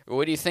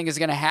 What do you think is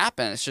going to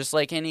happen? It's just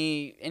like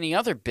any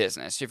other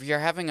business. If you're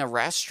having a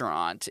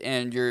restaurant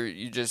and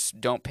you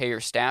just don't pay your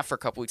staff for a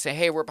couple weeks, say,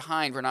 hey, we're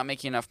behind, we're not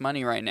making enough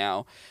money right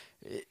now,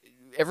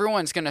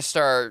 everyone's going to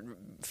start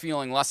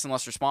feeling less and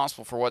less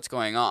responsible for what's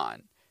going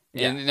on.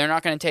 Yeah. And they're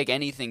not going to take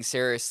anything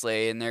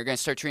seriously, and they're going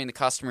to start treating the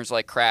customers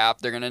like crap.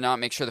 They're going to not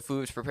make sure the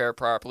food's prepared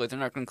properly. They're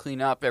not going to clean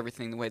up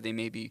everything the way they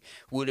maybe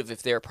would have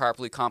if they were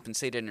properly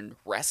compensated and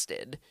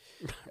rested.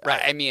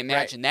 Right. I mean,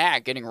 imagine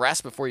that, getting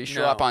rest before you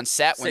show up on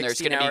set when there's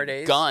going to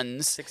be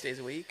guns. 6 days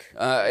a week.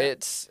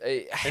 It's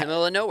in the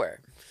middle of nowhere.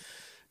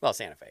 Well,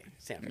 Santa Fe.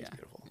 Santa Fe is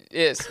beautiful. It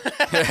is.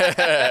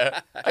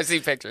 I've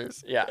seen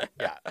pictures. Yeah.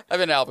 I've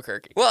been to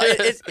Albuquerque. Well,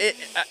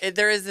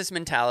 there is this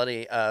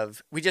mentality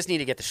of we just need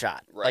to get the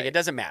shot. Right. Like, it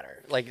doesn't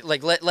matter.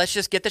 Let's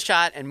just get the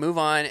shot and move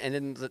on, and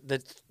then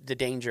the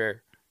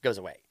danger goes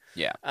away.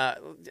 Yeah. I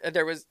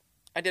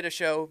did a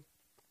show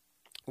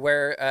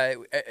where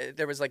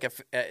there was like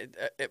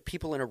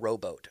people in a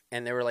rowboat,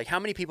 and they were like, how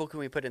many people can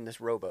we put in this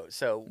rowboat?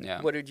 So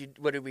what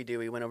did we do?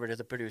 We went over to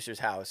the producer's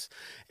house,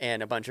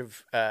 and a bunch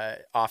of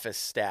office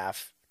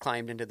staff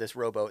climbed into this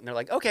rowboat, and they're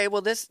like, okay,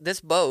 well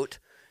this boat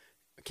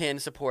can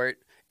support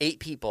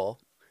 8 people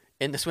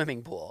in the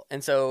swimming pool.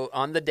 And so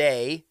on the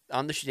day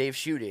of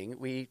shooting,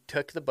 we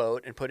took the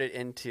boat and put it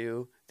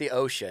into the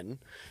ocean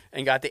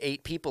and got the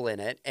 8 people in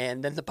it,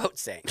 and then the boat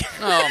sank.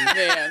 Oh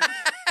man.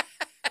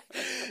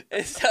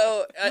 And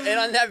so, and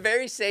on that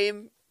very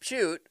same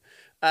shoot,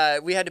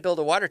 we had to build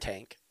a water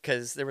tank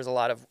because there was a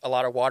lot of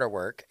water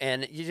work,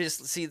 and you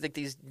just see like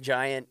these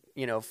giant,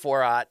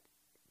 4/0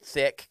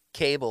 thick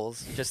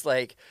cables just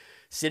like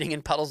sitting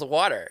in puddles of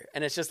water,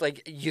 and it's just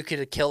like you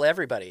could kill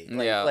everybody.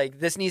 Like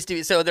this needs to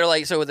be. So they're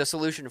like, so the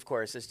solution, of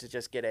course, is to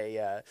just get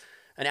an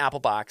apple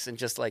box and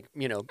just like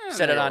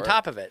set it on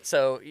top of it.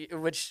 So,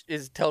 which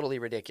is totally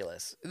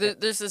ridiculous.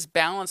 There's this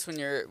balance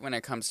when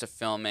it comes to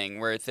filming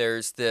where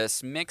there's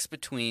this mix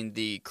between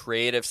the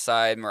creative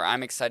side where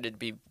I'm excited to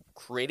be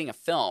creating a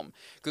film.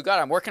 Good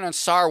God, I'm working on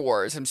Star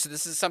Wars, and so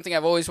this is something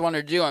I've always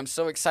wanted to do. I'm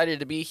so excited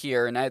to be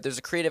here, and there's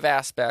a creative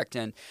aspect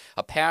and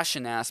a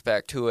passion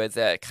aspect to it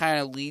that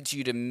kind of leads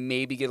you to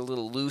maybe get a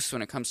little loose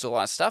when it comes to a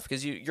lot of stuff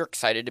because you're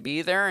excited to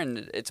be there,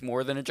 and it's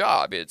more than a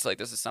job. It's like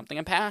this is something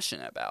I'm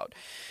passionate about.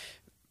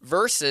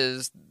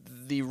 Versus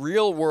the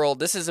real world,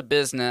 this is a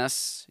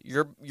business.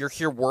 You're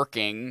here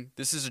working.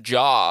 This is a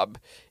job,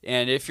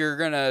 and if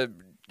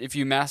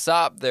you mess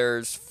up,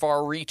 there's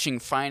far-reaching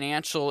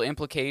financial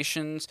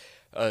implications.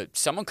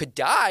 Someone could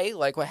die,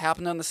 like what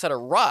happened on the set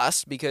of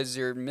Rust, because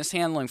you're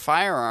mishandling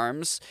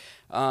firearms.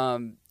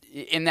 And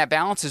that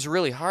balance is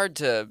really hard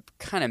to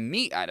kind of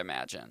meet, I'd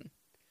imagine.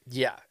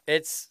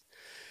 There's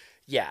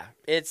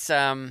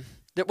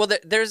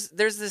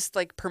this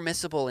like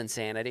permissible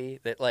insanity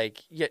that like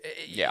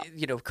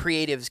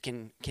creatives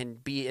can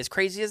be as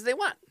crazy as they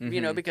want,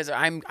 because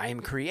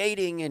I'm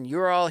creating and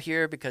you're all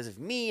here because of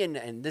me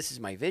and this is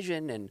my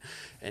vision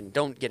and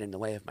don't get in the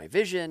way of my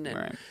vision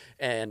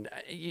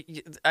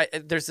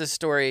there's this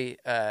story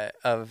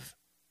of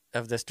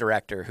this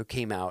director who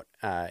came out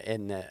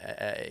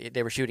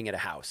they were shooting at a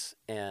house,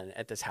 and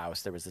at this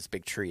house there was this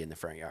big tree in the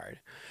front yard,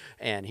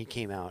 and he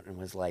came out and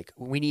was like,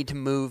 "We need to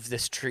move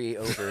this tree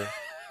over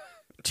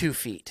 2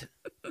 feet."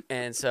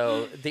 And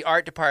so the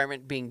art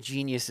department, being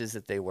geniuses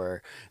that they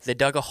were, they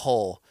dug a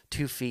hole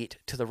 2 feet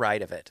to the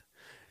right of it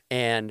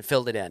and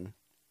filled it in.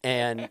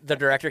 And the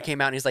director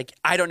came out and he's like,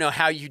 "I don't know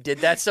how you did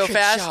that so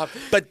fast,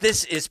 but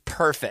this is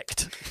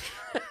perfect."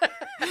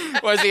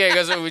 Once again,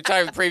 because we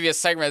talked in previous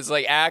segments,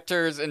 like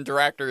actors and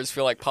directors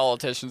feel like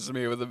politicians to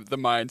me with the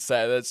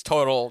mindset. That's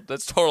totally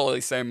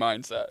the same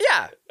mindset.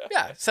 Yeah.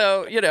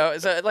 So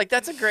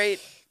that's a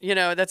great.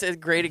 That's a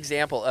great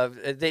example of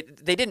they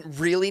didn't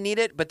really need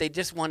it, but they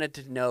just wanted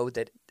to know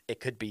that it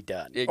could be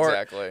done.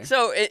 Exactly.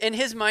 So in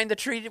his mind, the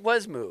tree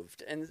was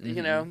moved, and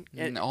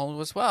and all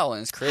was well, and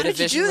his creative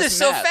vision How did you do this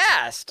so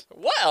fast?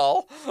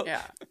 Well,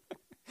 yeah,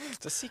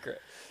 it's a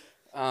secret.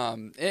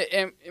 And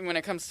when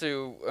it comes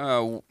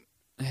to,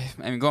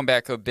 going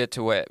back a bit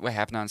to what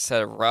happened on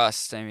set of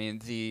Rust, I mean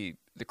the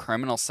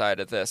criminal side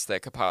of this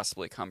that could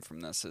possibly come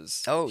from this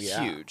is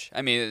huge.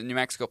 I mean, the New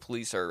Mexico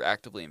police are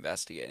actively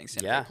investigating.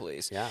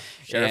 Police. Yeah.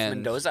 Sheriff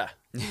Mendoza.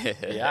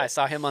 Yeah, I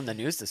saw him on the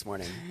news this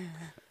morning.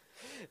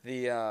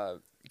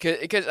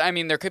 Because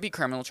there could be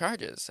criminal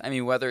charges. I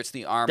mean, whether it's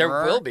the armor, there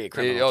will be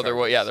criminal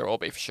charges. There will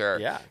be for sure.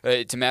 Yeah,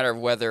 it's a matter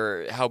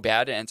of how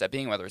bad it ends up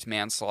being, whether it's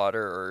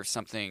manslaughter or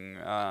something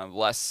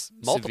less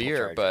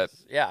severe. Charges.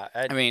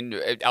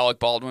 But Alec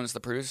Baldwin's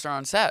the producer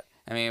on set.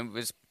 I mean, it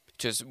was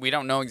just, we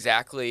don't know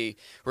exactly.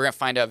 We're going to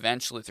find out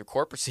eventually through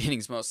court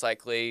proceedings, most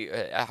likely,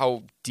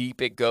 how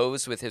deep it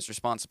goes with his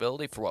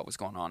responsibility for what was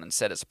going on and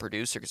set as a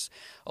producer. Because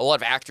a lot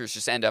of actors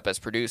just end up as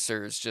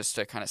producers just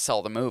to kind of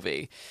sell the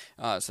movie,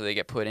 so they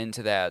get put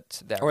into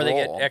that or role. They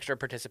get extra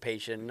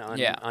participation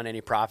on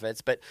any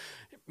profits, but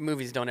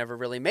movies don't ever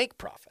really make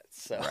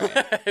profits. So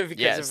right.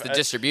 because of the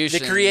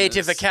distribution, the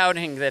creative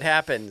accounting that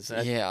happens.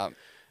 I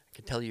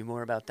can tell you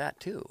more about that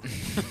too.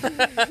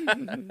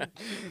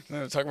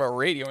 Talk about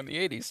radio in the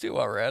 80s too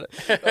while we're at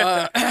it.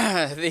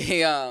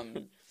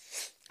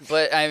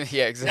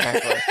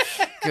 Exactly.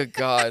 Good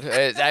God.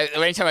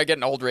 Anytime I get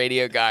an old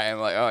radio guy, I'm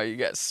like, oh, you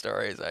got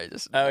stories I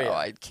just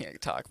I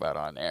can't talk about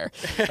on air.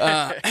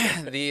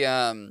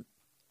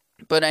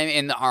 But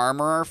in the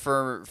armor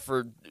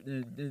for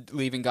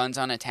leaving guns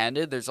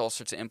unattended, there's all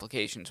sorts of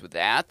implications with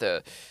that.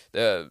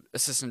 The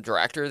assistant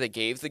director that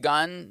gave the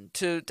gun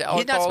to Alec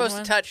He's not Baldwin,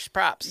 supposed to touch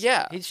props.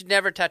 Yeah. He should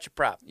never touch a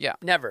prop. Yeah.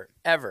 Never,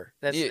 ever.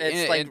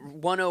 It's like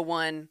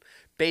 101.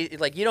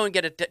 Like, you don't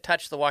get to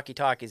touch the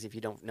walkie-talkies if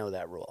you don't know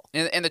that rule.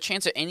 And the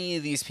chance of any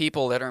of these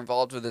people that are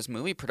involved with this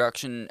movie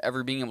production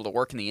ever being able to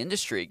work in the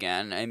industry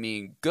again, I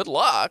mean, good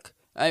luck.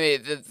 I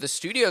mean, the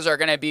studios are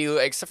going to be,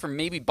 except for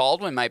maybe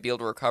Baldwin might be able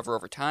to recover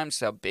over time, because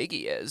how big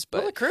he is.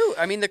 But the crew.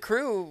 I mean, the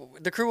crew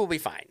will be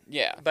fine.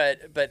 Yeah. But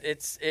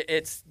it's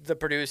the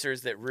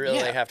producers that really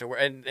have to work,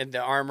 and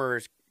the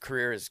armorer's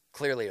career is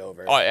clearly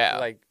over. Oh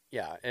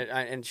yeah.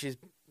 And she's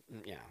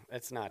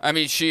it's not. I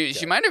mean,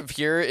 she might have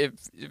here if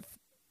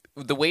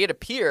the way it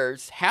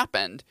appears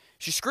happened.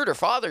 She screwed her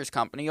father's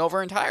company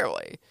over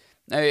entirely.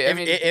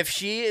 If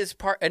she is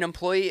an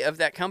employee of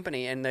that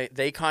company and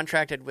they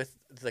contracted with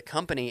the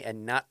company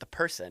and not the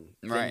person,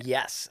 then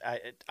yes,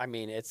 I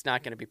mean, it's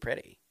not going to be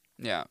pretty.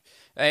 Yeah.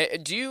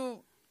 Do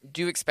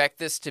you expect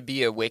this to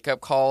be a wake-up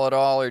call at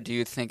all, or do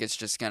you think it's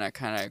just going to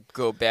kind of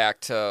go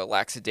back to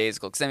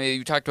lackadaisical? Because, I mean,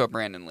 you talked about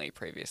Brandon Lee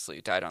previously,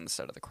 who died on the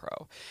set of The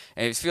Crow.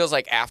 And it feels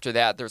like after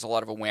that, there's a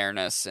lot of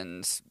awareness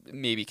and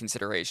maybe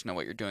consideration of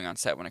what you're doing on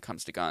set when it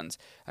comes to guns.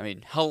 I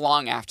mean, how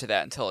long after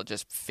that until it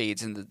just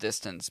fades into the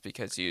distance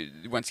because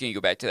once again, you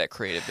go back to that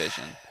creative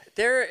vision?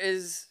 There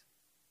is...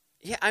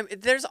 Yeah,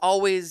 there's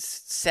always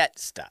set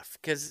stuff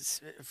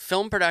because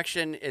film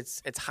production,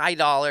 it's high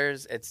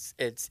dollars. It's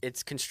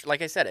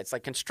like I said, it's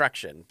like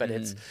construction, but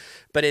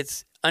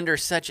it's under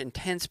such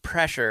intense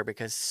pressure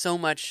because so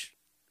much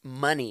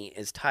money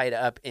is tied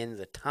up in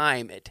the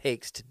time it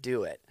takes to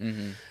do it.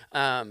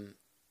 Mm-hmm.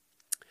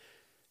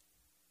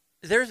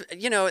 There's,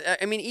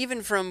 I mean,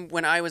 even from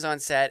when I was on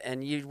set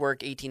and you'd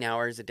work 18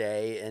 hours a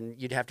day and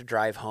you'd have to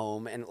drive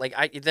home. And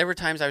there were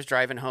times I was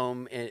driving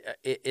home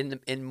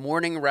in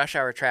morning rush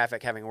hour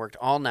traffic, having worked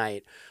all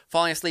night,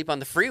 falling asleep on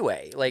the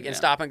freeway, in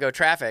stop and go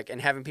traffic and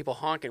having people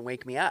honk and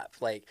wake me up.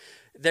 Like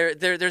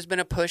there's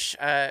been a push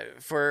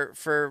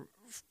for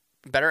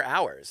better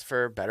hours,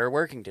 for better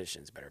working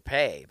conditions, better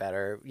pay,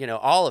 better,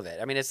 all of it.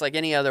 I mean, it's like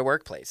any other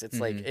workplace. It's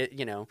like,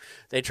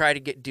 they try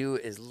to do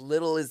as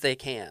little as they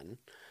can.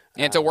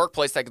 And it's a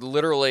workplace that could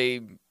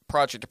literally,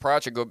 project to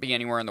project, go be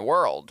anywhere in the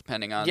world,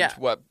 depending on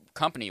what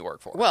company you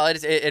work for. Well,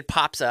 it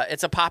pops up.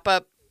 It's a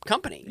pop-up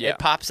company. Yeah. It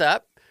pops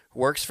up,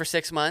 works for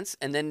 6 months,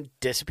 and then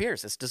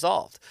disappears. It's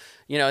dissolved.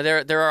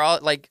 There are all,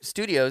 like,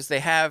 studios, they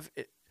have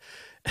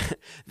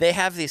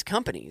these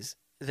companies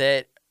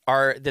that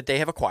are that they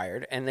have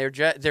acquired, and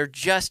they're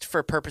just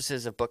for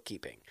purposes of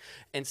bookkeeping.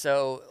 And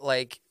so,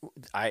 like,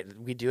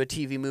 we do a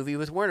TV movie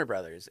with Warner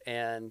Brothers,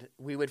 and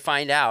we would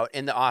find out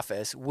in the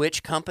office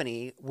which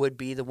company would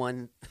be the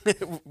one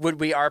would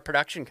be our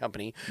production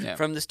company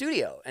from the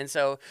studio. And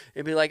so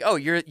it'd be like, oh,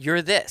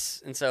 you're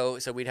this, and so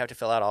we'd have to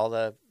fill out all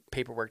the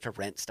paperwork to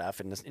rent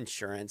stuff and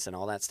insurance and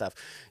all that stuff,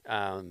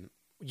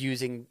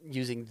 using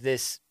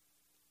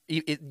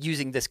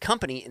this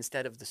company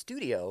instead of the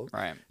studio,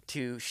 right,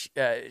 to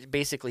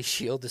basically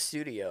shield the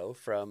studio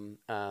from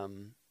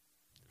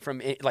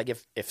it, like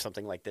if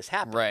something like this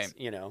happens, right?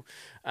 You know,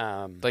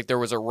 like there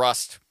was a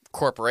Rust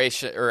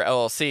Corporation or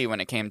LLC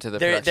when it came to the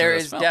production there of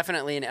this is film.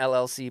 definitely an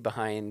LLC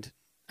behind.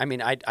 I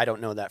mean, I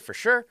don't know that for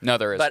sure. No,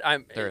 there is. But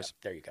there is.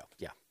 There you go.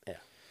 Yeah.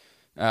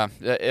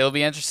 It'll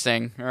be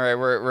interesting. All right,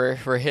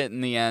 we're hitting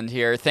the end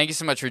here. Thank you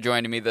so much for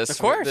joining me. This, of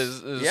course,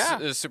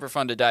 it was super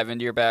fun to dive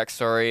into your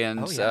backstory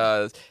and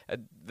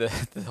the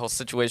whole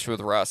situation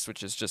with Rust,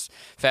 which is just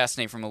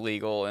fascinating from a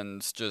legal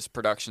and just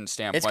production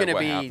standpoint. It's going to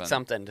be happened.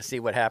 Something to see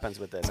what happens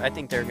with this. I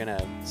think they're going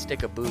to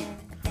stick a boot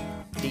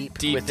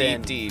deep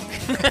within. Deep.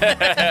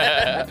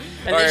 And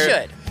they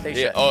should. They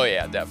should. Oh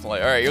yeah,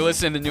 definitely. All right, you're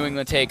listening to New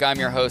England Take. I'm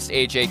your host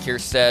AJ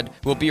Kierstead.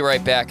 We'll be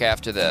right back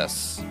after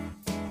this.